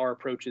our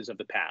approaches of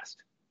the past.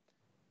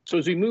 So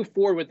as we move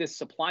forward with this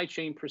supply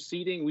chain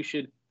proceeding, we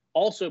should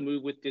also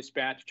move with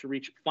dispatch to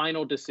reach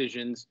final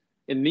decisions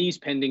in these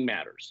pending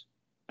matters.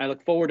 I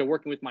look forward to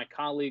working with my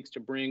colleagues to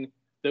bring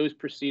those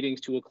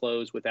proceedings to a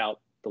close without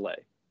delay.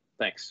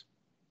 Thanks.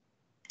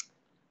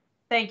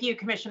 Thank you,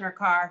 Commissioner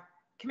Carr.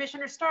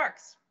 Commissioner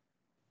Starks.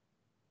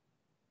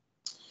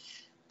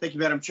 Thank you,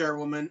 Madam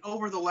Chairwoman.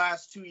 Over the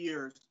last 2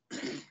 years,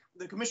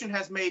 the Commission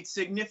has made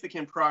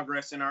significant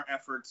progress in our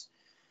efforts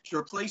to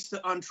replace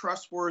the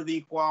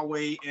untrustworthy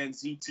Huawei and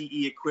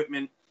ZTE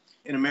equipment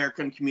in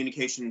American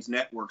communications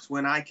networks.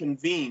 When I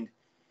convened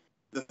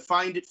the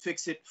Find It,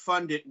 Fix It,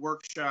 Fund It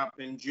workshop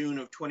in June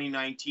of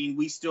 2019,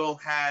 we still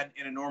had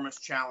an enormous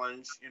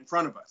challenge in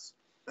front of us.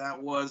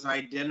 That was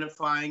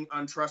identifying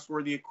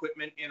untrustworthy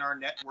equipment in our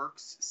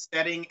networks,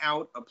 setting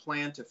out a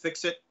plan to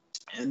fix it,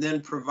 and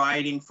then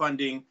providing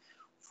funding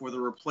for the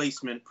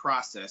replacement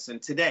process.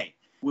 And today,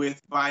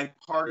 with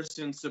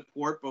bipartisan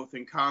support both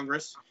in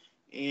Congress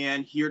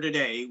and here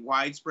today,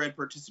 widespread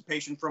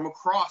participation from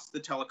across the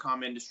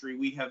telecom industry,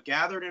 we have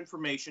gathered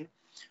information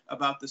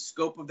about the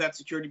scope of that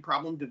security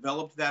problem,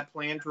 developed that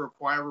plan to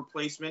require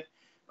replacement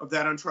of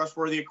that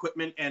untrustworthy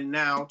equipment, and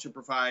now to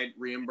provide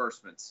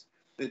reimbursements.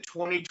 The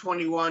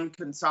 2021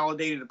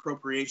 Consolidated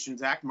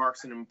Appropriations Act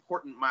marks an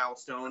important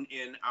milestone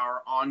in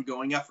our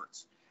ongoing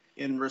efforts.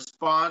 In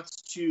response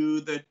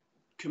to the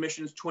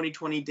Commission's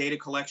 2020 data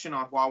collection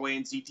on Huawei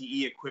and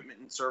ZTE equipment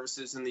and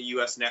services in the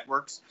U.S.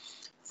 networks,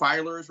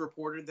 filers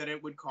reported that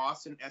it would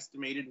cost an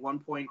estimated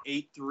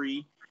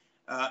 $1.83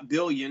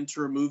 billion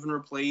to remove and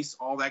replace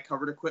all that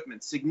covered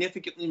equipment,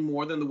 significantly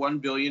more than the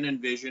 $1 billion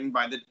envisioned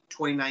by the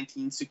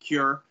 2019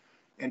 Secure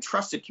and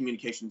Trusted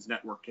Communications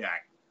Network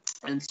Act.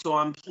 And so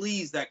I'm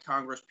pleased that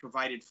Congress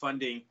provided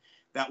funding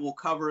that will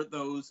cover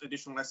those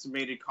additional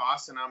estimated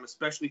costs. And I'm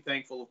especially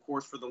thankful, of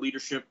course, for the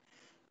leadership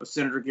of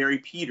Senator Gary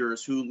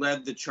Peters, who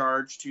led the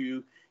charge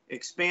to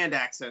expand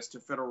access to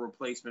federal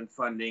replacement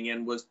funding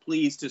and was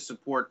pleased to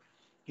support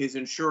his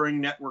Ensuring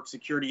Network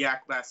Security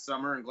Act last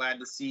summer, and glad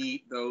to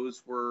see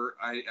those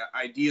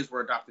ideas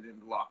were adopted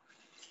into law.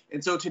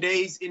 And so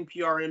today's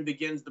NPRM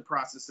begins the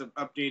process of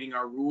updating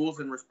our rules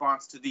in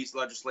response to these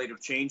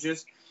legislative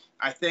changes.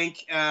 I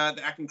thank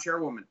the acting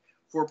chairwoman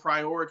for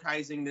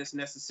prioritizing this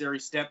necessary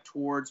step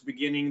towards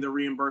beginning the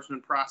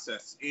reimbursement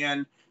process,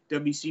 and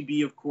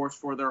WCB, of course,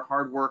 for their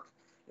hard work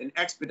in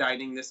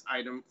expediting this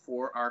item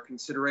for our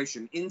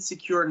consideration.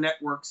 Insecure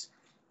networks,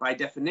 by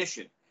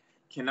definition,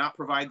 cannot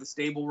provide the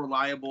stable,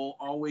 reliable,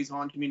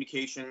 always-on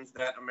communications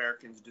that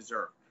Americans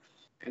deserve.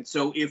 And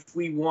so if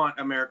we want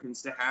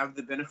Americans to have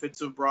the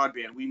benefits of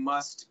broadband, we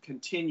must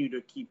continue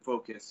to keep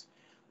focus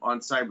on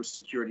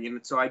cybersecurity.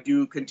 And so I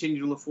do continue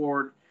to look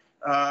forward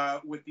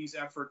with these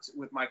efforts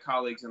with my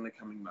colleagues in the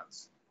coming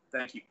months.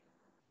 Thank you.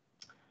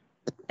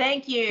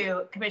 Thank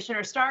you,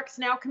 Commissioner Starks.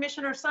 Now,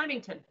 Commissioner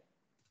Symington.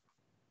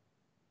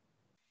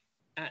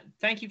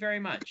 Thank you very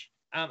much.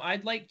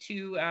 I'd like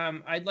to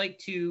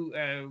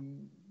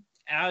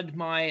add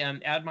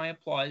my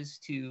applause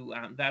to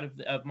that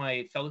of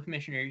my fellow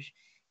commissioners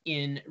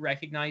in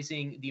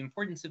recognizing the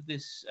importance of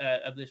this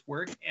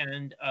work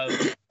and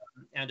of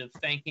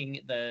thanking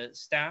the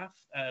staff,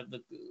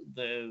 the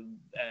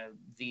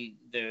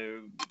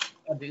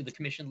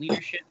commission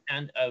leadership,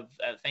 and of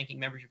thanking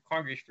members of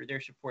Congress for their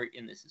support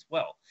in this as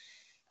well.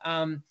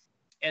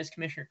 As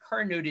Commissioner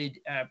Carr noted,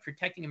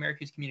 protecting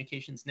America's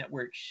communications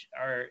networks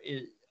are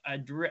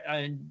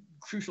a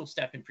crucial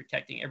step in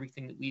protecting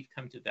everything that we've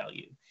come to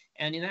value.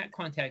 And in that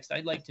context,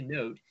 I'd like to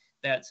note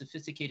that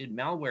sophisticated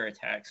malware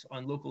attacks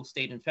on local,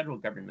 state, and federal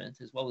government,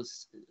 as well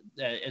as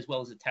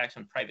attacks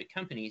on private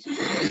companies,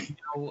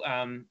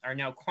 are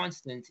now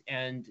constant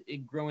and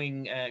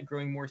growing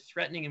more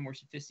threatening and more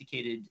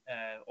sophisticated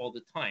all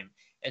the time.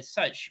 As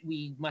such,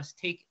 we must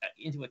take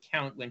into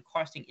account when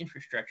costing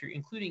infrastructure,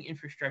 including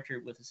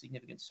infrastructure with a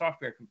significant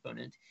software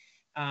component,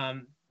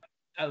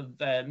 of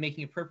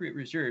making appropriate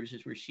reserves,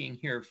 as we're seeing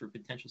here, for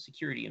potential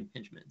security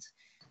impingements.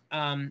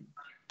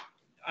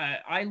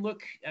 I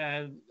look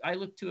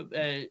to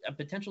a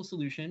potential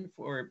solution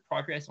for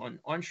progress on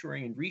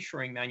onshoring and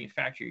reshoring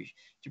manufacturers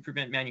to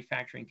prevent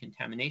manufacturing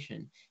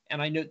contamination.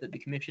 And I note that the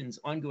Commission's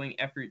ongoing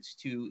efforts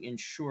to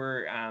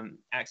ensure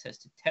access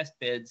to test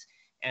beds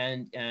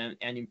and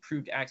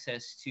improved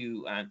access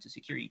to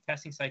security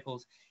testing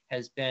cycles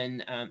has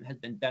been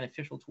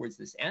beneficial towards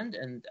this end,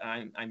 and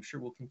I'm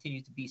sure will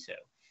continue to be so.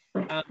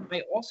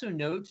 I also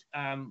note,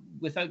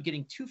 without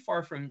getting too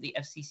far from the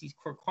FCC's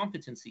core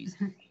competencies,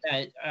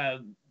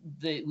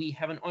 that we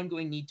have an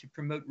ongoing need to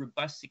promote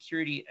robust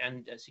security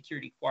and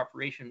security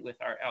cooperation with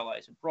our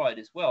allies abroad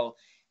as well,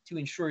 to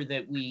ensure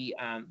that we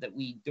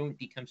don't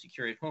become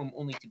secure at home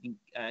only to be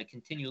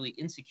continually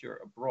insecure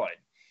abroad.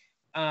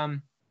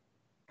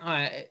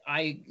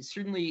 I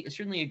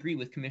certainly agree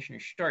with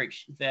Commissioner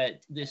Starch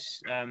that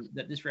this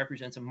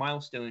represents a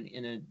milestone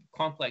in a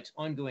complex,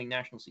 ongoing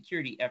national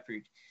security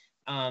effort.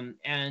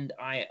 And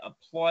I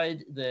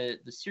applaud the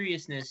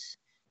seriousness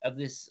of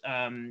this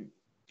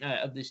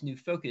new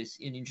focus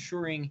in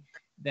ensuring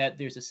that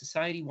there's a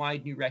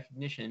society-wide new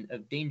recognition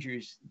of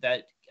dangers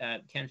that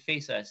can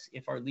face us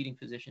if our leading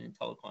position in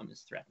telecom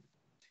is threatened.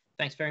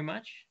 Thanks very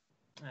much,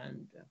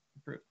 and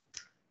approve.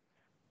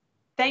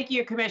 Thank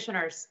you,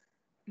 Commissioners.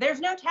 There's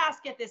no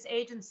task at this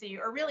agency,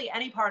 or really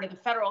any part of the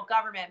federal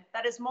government,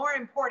 that is more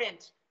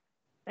important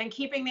than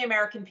keeping the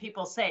American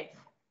people safe.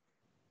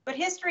 But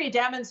history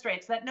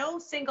demonstrates that no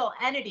single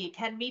entity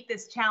can meet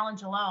this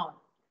challenge alone.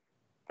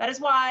 That is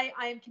why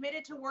I am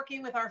committed to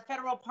working with our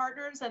federal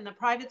partners and the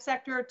private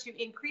sector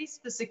to increase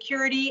the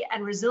security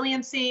and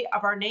resiliency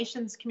of our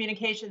nation's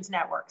communications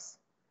networks.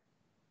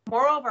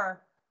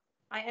 Moreover,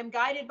 I am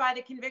guided by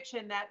the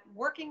conviction that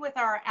working with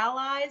our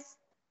allies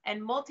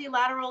and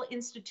multilateral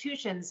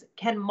institutions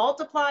can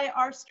multiply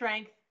our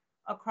strength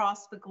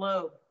across the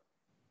globe.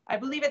 I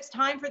believe it's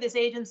time for this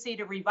agency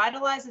to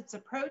revitalize its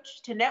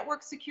approach to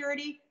network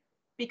security,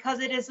 because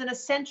it is an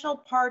essential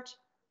part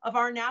of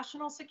our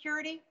national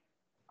security,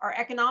 our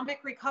economic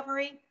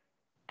recovery,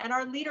 and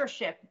our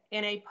leadership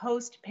in a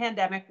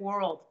post-pandemic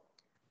world.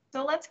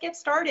 So let's get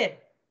started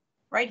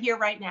right here,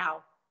 right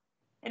now.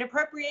 In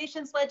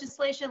appropriations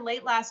legislation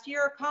late last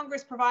year,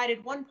 Congress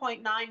provided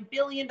 $1.9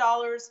 billion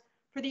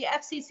for the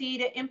FCC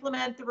to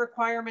implement the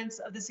requirements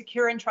of the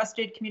Secure and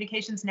Trusted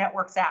Communications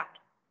Networks Act.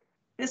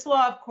 This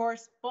law, of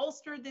course,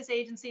 bolstered this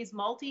agency's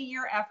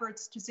multi-year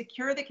efforts to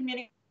secure the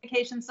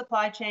communications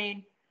supply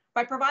chain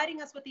by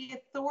providing us with the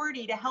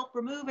authority to help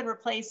remove and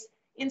replace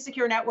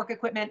insecure network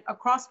equipment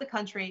across the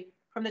country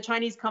from the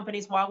Chinese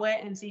companies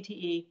Huawei and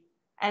ZTE,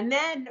 and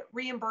then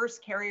reimburse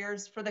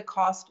carriers for the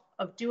cost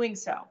of doing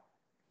so.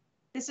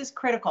 This is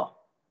critical.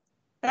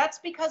 That's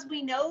because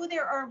we know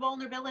there are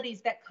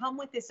vulnerabilities that come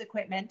with this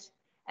equipment,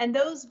 and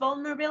those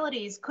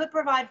vulnerabilities could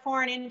provide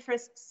foreign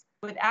interests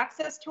with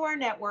access to our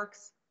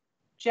networks,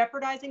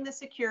 jeopardizing the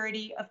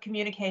security of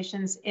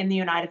communications in the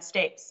United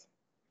States.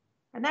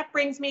 And that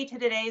brings me to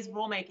today's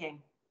rulemaking.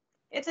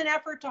 It's an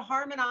effort to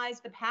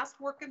harmonize the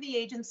past work of the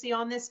agency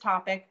on this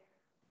topic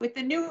with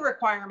the new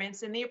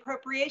requirements in the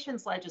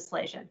appropriations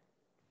legislation.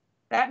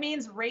 That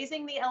means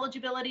raising the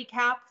eligibility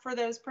cap for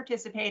those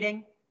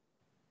participating.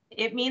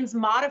 It means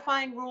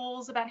modifying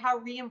rules about how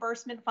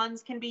reimbursement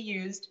funds can be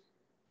used.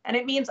 And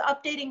it means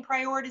updating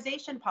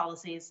prioritization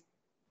policies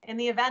in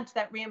the event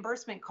that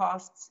reimbursement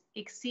costs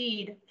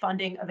exceed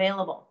funding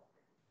available.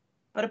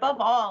 But above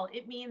all,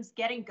 it means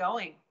getting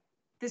going.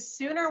 The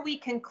sooner we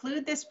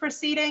conclude this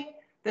proceeding,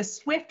 the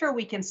swifter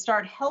we can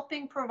start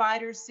helping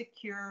providers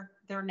secure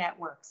their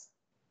networks.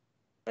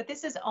 But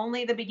this is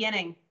only the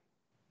beginning.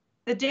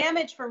 The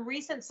damage from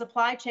recent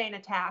supply chain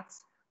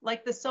attacks,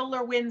 like the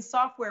SolarWinds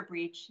software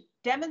breach,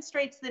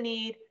 demonstrates the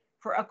need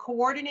for a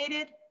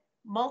coordinated,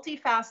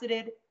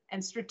 multifaceted,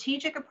 and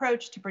strategic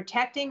approach to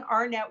protecting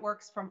our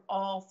networks from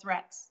all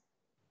threats.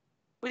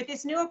 With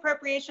this new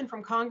appropriation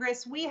from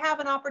Congress, we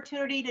have an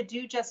opportunity to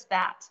do just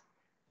that.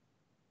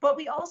 But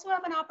we also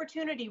have an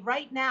opportunity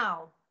right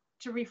now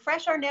to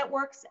refresh our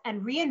networks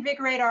and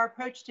reinvigorate our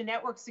approach to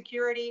network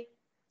security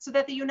so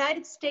that the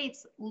United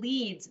States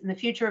leads in the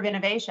future of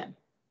innovation.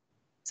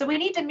 So we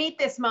need to meet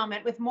this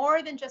moment with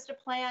more than just a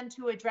plan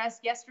to address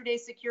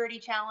yesterday's security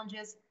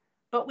challenges,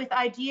 but with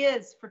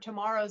ideas for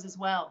tomorrow's as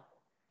well.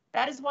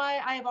 That is why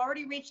I have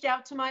already reached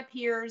out to my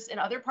peers in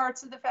other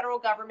parts of the federal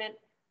government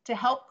to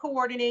help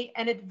coordinate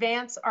and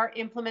advance our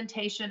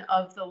implementation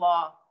of the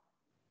law.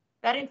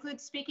 That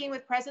includes speaking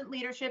with present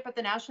leadership at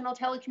the National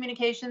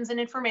Telecommunications and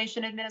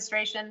Information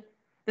Administration,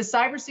 the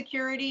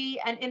Cybersecurity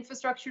and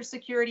Infrastructure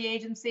Security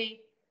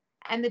Agency,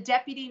 and the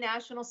Deputy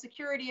National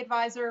Security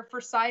Advisor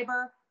for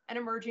Cyber and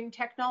emerging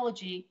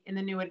technology in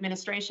the new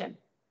administration.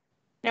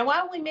 Now,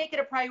 while we make it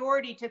a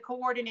priority to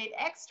coordinate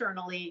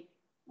externally,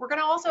 we're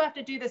going to also have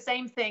to do the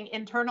same thing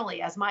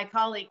internally, as my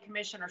colleague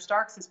Commissioner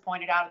Starks has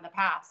pointed out in the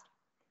past.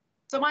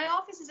 So my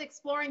office is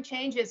exploring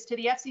changes to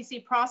the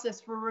FCC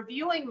process for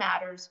reviewing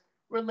matters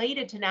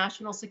related to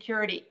national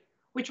security,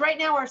 which right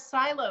now are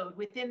siloed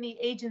within the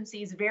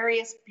agency's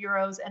various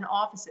bureaus and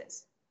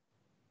offices.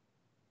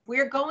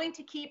 We're going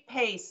to keep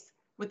pace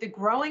with the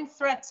growing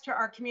threats to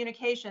our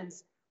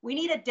communications. We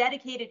need a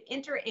dedicated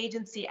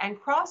interagency and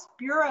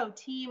cross-bureau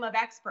team of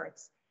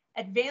experts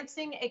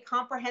advancing a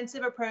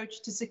comprehensive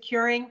approach to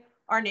securing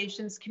our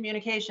nation's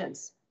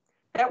communications.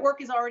 That work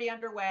is already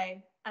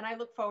underway, and I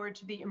look forward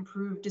to the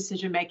improved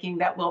decision-making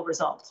that will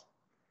result.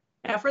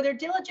 Now, for their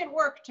diligent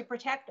work to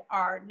protect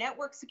our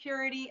network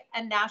security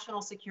and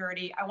national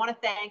security, I want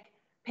to thank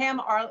Pam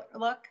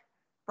Arluck,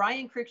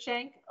 Brian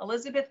Cruikshank,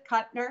 Elizabeth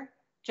Kuttner,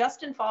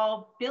 Justin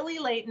Fall, Billy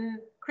Layton,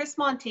 Chris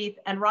Monteith,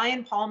 and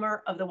Ryan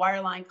Palmer of the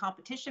Wireline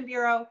Competition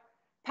Bureau,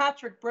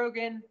 Patrick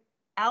Brogan,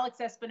 Alex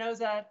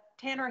Espinoza,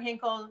 Tanner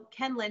Hinkle,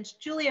 Ken Lynch,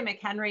 Julia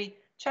McHenry,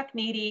 Chuck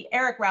Needy,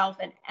 Eric Ralph,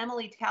 and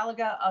Emily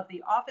Caliga of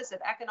the Office of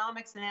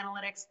Economics and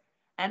Analytics,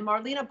 and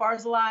Marlena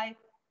Barzilai,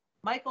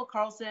 Michael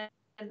Carlson,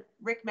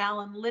 Rick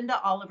Mallon,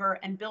 Linda Oliver,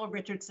 and Bill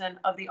Richardson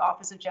of the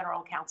Office of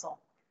General Counsel.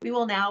 We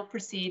will now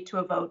proceed to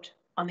a vote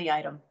on the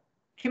item.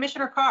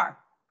 Commissioner Carr.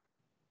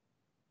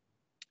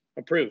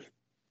 Approve.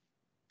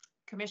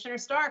 Commissioner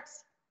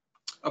Starks.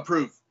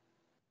 Approve.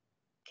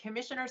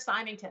 Commissioner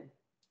Symington.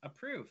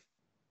 Approve.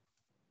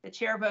 The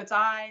chair votes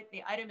aye.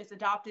 The item is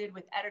adopted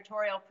with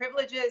editorial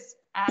privileges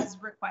as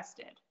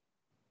requested.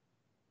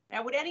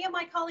 Now, would any of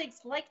my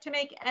colleagues like to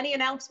make any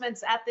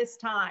announcements at this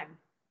time?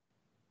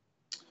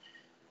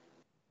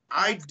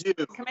 I do.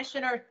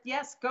 Commissioner,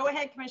 yes, go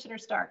ahead, Commissioner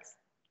Starks.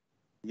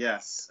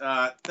 Yes,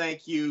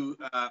 thank you,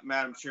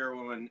 Madam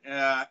Chairwoman.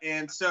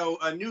 And so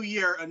a new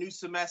year, a new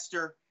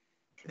semester,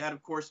 that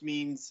of course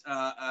means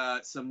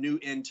some new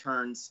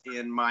interns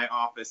in my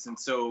office. And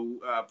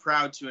so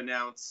proud to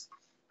announce,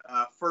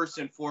 first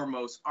and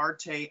foremost,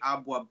 Arte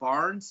Abua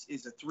Barnes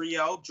is a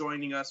 3L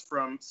joining us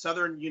from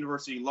Southern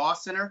University Law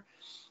Center.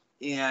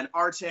 And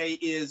Arte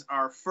is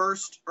our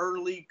first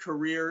early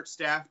career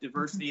staff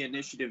diversity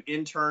initiative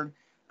intern.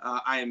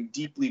 I am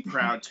deeply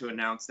proud to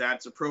announce that.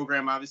 It's a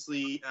program,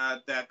 obviously,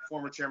 that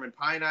former Chairman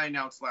Pai and I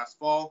announced last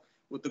fall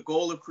with the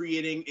goal of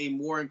creating a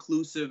more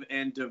inclusive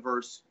and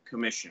diverse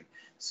commission.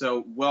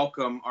 So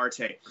welcome,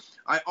 Arte.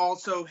 I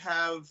also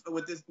have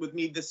with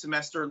me this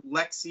semester,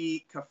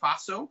 Lexi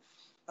Cafaso,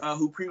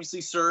 who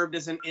previously served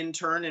as an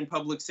intern in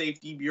Public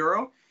Safety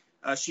Bureau.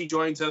 She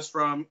joins us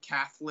from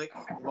Catholic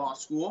Law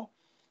School.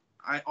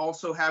 I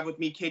also have with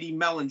me Katie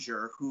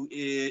Mellinger,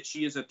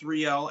 she is a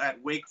 3L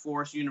at Wake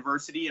Forest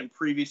University and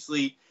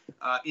previously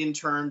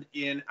interned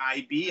in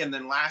IB. And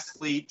then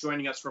lastly,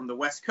 joining us from the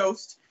West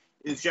Coast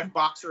is Jeff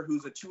Boxer,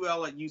 who's a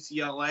 2L at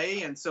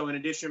UCLA. And so in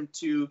addition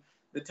to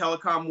the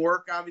telecom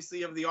work,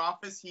 obviously, of the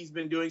office, he's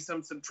been doing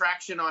some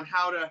subtraction on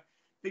how to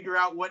figure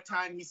out what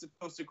time he's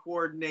supposed to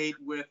coordinate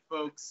with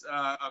folks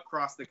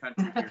across the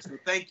country here. So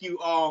thank you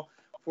all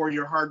for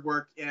your hard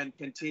work and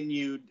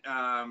continued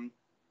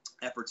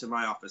efforts in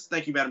my office.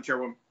 Thank you, Madam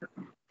Chairwoman.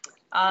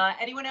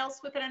 Anyone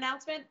else with an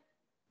announcement?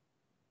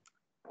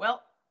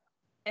 Well,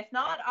 if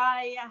not,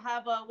 I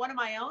have one of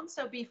my own.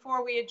 So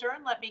before we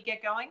adjourn, let me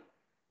get going.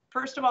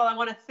 First of all, I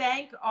want to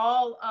thank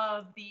all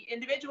of the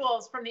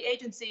individuals from the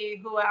agency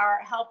who are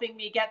helping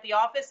me get the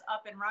office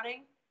up and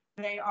running.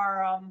 They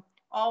are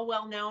all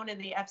well known in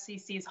the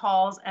FCC's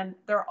halls, and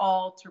they're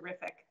all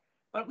terrific.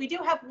 But we do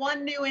have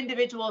one new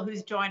individual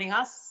who's joining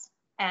us,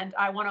 and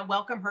I want to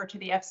welcome her to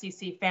the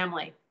FCC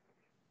family.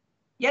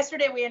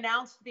 Yesterday, we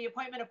announced the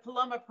appointment of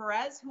Paloma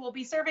Perez, who will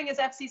be serving as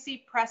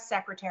FCC press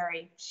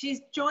secretary. She's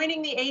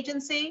joining the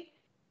agency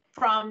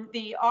from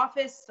the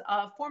office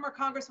of former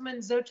Congresswoman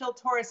Xochitl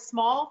Torres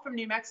Small from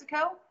New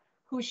Mexico,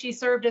 who she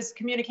served as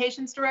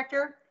communications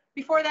director.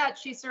 Before that,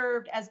 she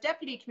served as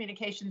deputy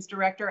communications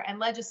director and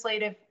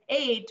legislative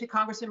aide to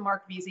Congressman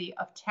Mark Veazey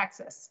of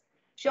Texas.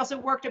 She also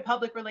worked at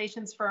public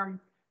relations firm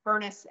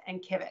Burness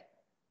and Kivett.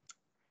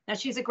 Now,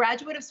 she's a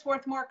graduate of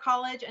Swarthmore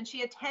College, and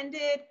she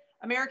attended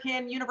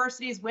American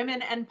University's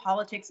Women and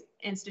Politics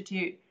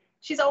Institute.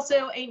 She's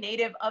also a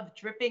native of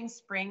Dripping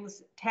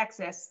Springs,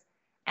 Texas,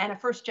 and a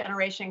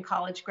first-generation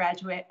college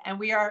graduate. And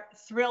we are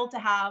thrilled to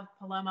have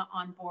Paloma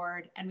on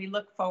board, and we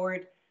look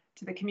forward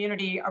to the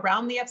community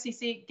around the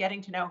FCC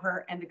getting to know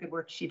her and the good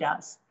work she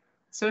does.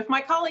 So if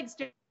my colleagues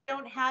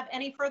don't have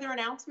any further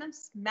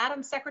announcements,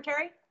 Madam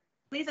Secretary,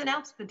 please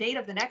announce the date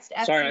of the next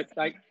FCC.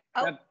 Sorry,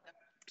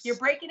 you're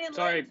breaking in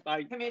sorry,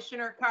 late,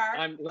 Commissioner Carr.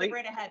 I'm late.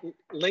 Right ahead.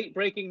 Late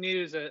breaking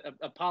news.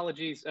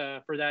 Apologies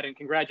for that, and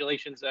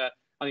congratulations on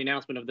the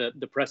announcement of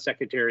the press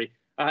secretary.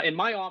 In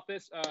my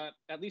office,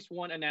 at least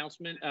one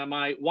announcement.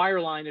 My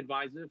wireline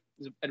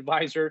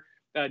advisor,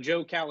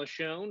 Joe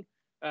Calichone,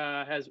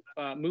 has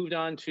moved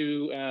on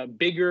to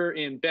bigger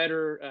and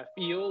better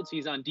fields.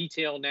 He's on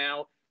detail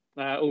now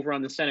over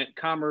on the Senate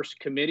Commerce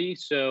Committee.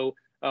 So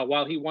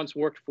while he once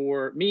worked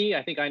for me,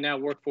 I think I now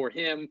work for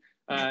him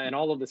and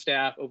all of the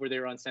staff over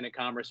there on Senate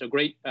Commerce. So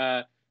great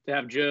to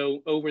have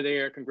Joe over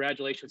there.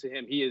 Congratulations to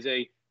him. He is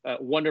a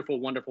wonderful,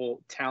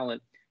 wonderful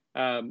talent.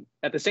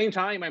 At the same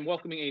time, I'm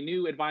welcoming a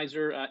new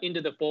advisor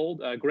into the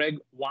fold, Greg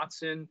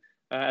Watson,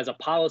 as a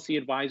policy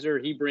advisor.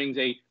 He brings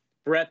a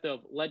breadth of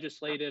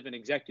legislative and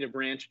executive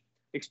branch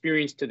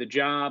experience to the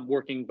job,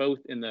 working both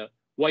in the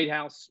White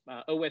House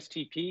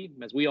OSTP,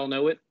 as we all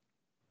know it,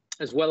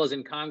 as well as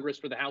in Congress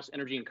for the House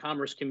Energy and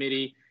Commerce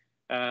Committee.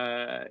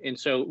 And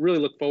so really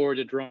look forward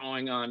to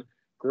drawing on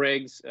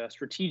Greg's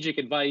strategic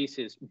advice,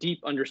 his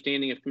deep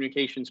understanding of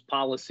communications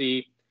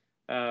policy.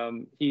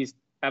 He's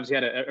obviously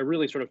had a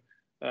really sort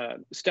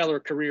of stellar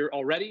career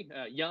already,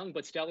 young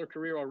but stellar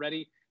career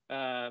already,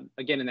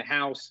 again in the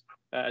House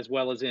as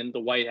well as in the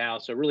White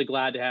House. So really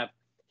glad to have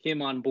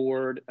him on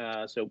board.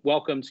 So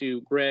welcome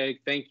to Greg.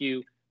 Thank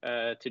you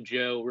to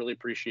Joe. Really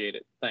appreciate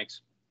it.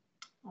 Thanks.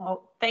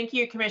 Well, thank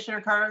you, Commissioner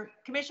Carr.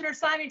 Commissioner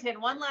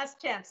Symington, one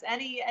last chance.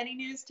 Any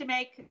news to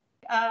make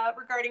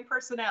regarding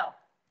personnel?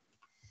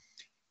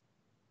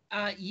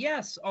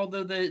 Yes,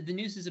 although the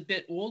news is a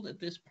bit old at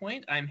this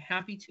point, I'm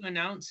happy to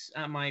announce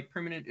my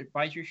permanent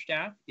advisor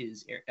staff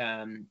is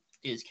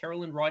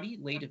Carolyn Roddy,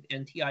 late of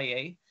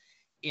NTIA,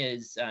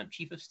 is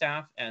Chief of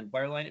Staff and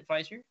Wireline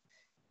Advisor.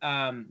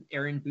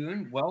 Aaron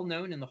Boone, well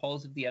known in the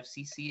halls of the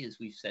FCC, as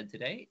we've said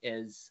today,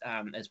 is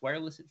as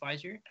Wireless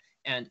Advisor.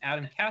 And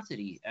Adam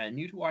Cassidy,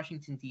 new to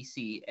Washington,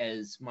 D.C.,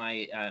 as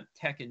my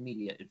Tech and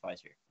Media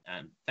Advisor.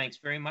 Thanks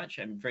very much.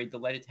 I'm very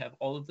delighted to have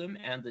all of them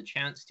and the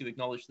chance to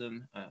acknowledge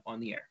them on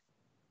the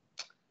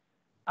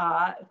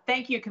air.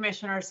 Thank you,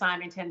 Commissioner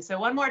Symington. So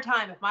one more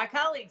time, if my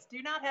colleagues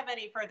do not have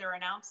any further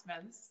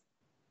announcements,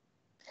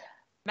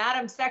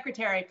 Madam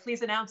Secretary,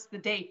 please announce the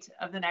date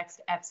of the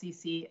next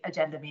FCC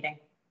agenda meeting.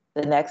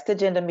 The next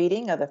agenda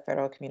meeting of the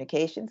Federal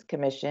Communications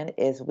Commission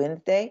is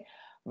Wednesday,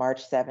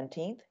 March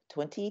 17th,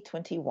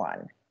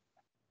 2021.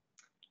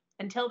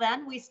 Until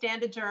then, we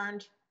stand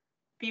adjourned.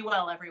 Be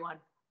well, everyone.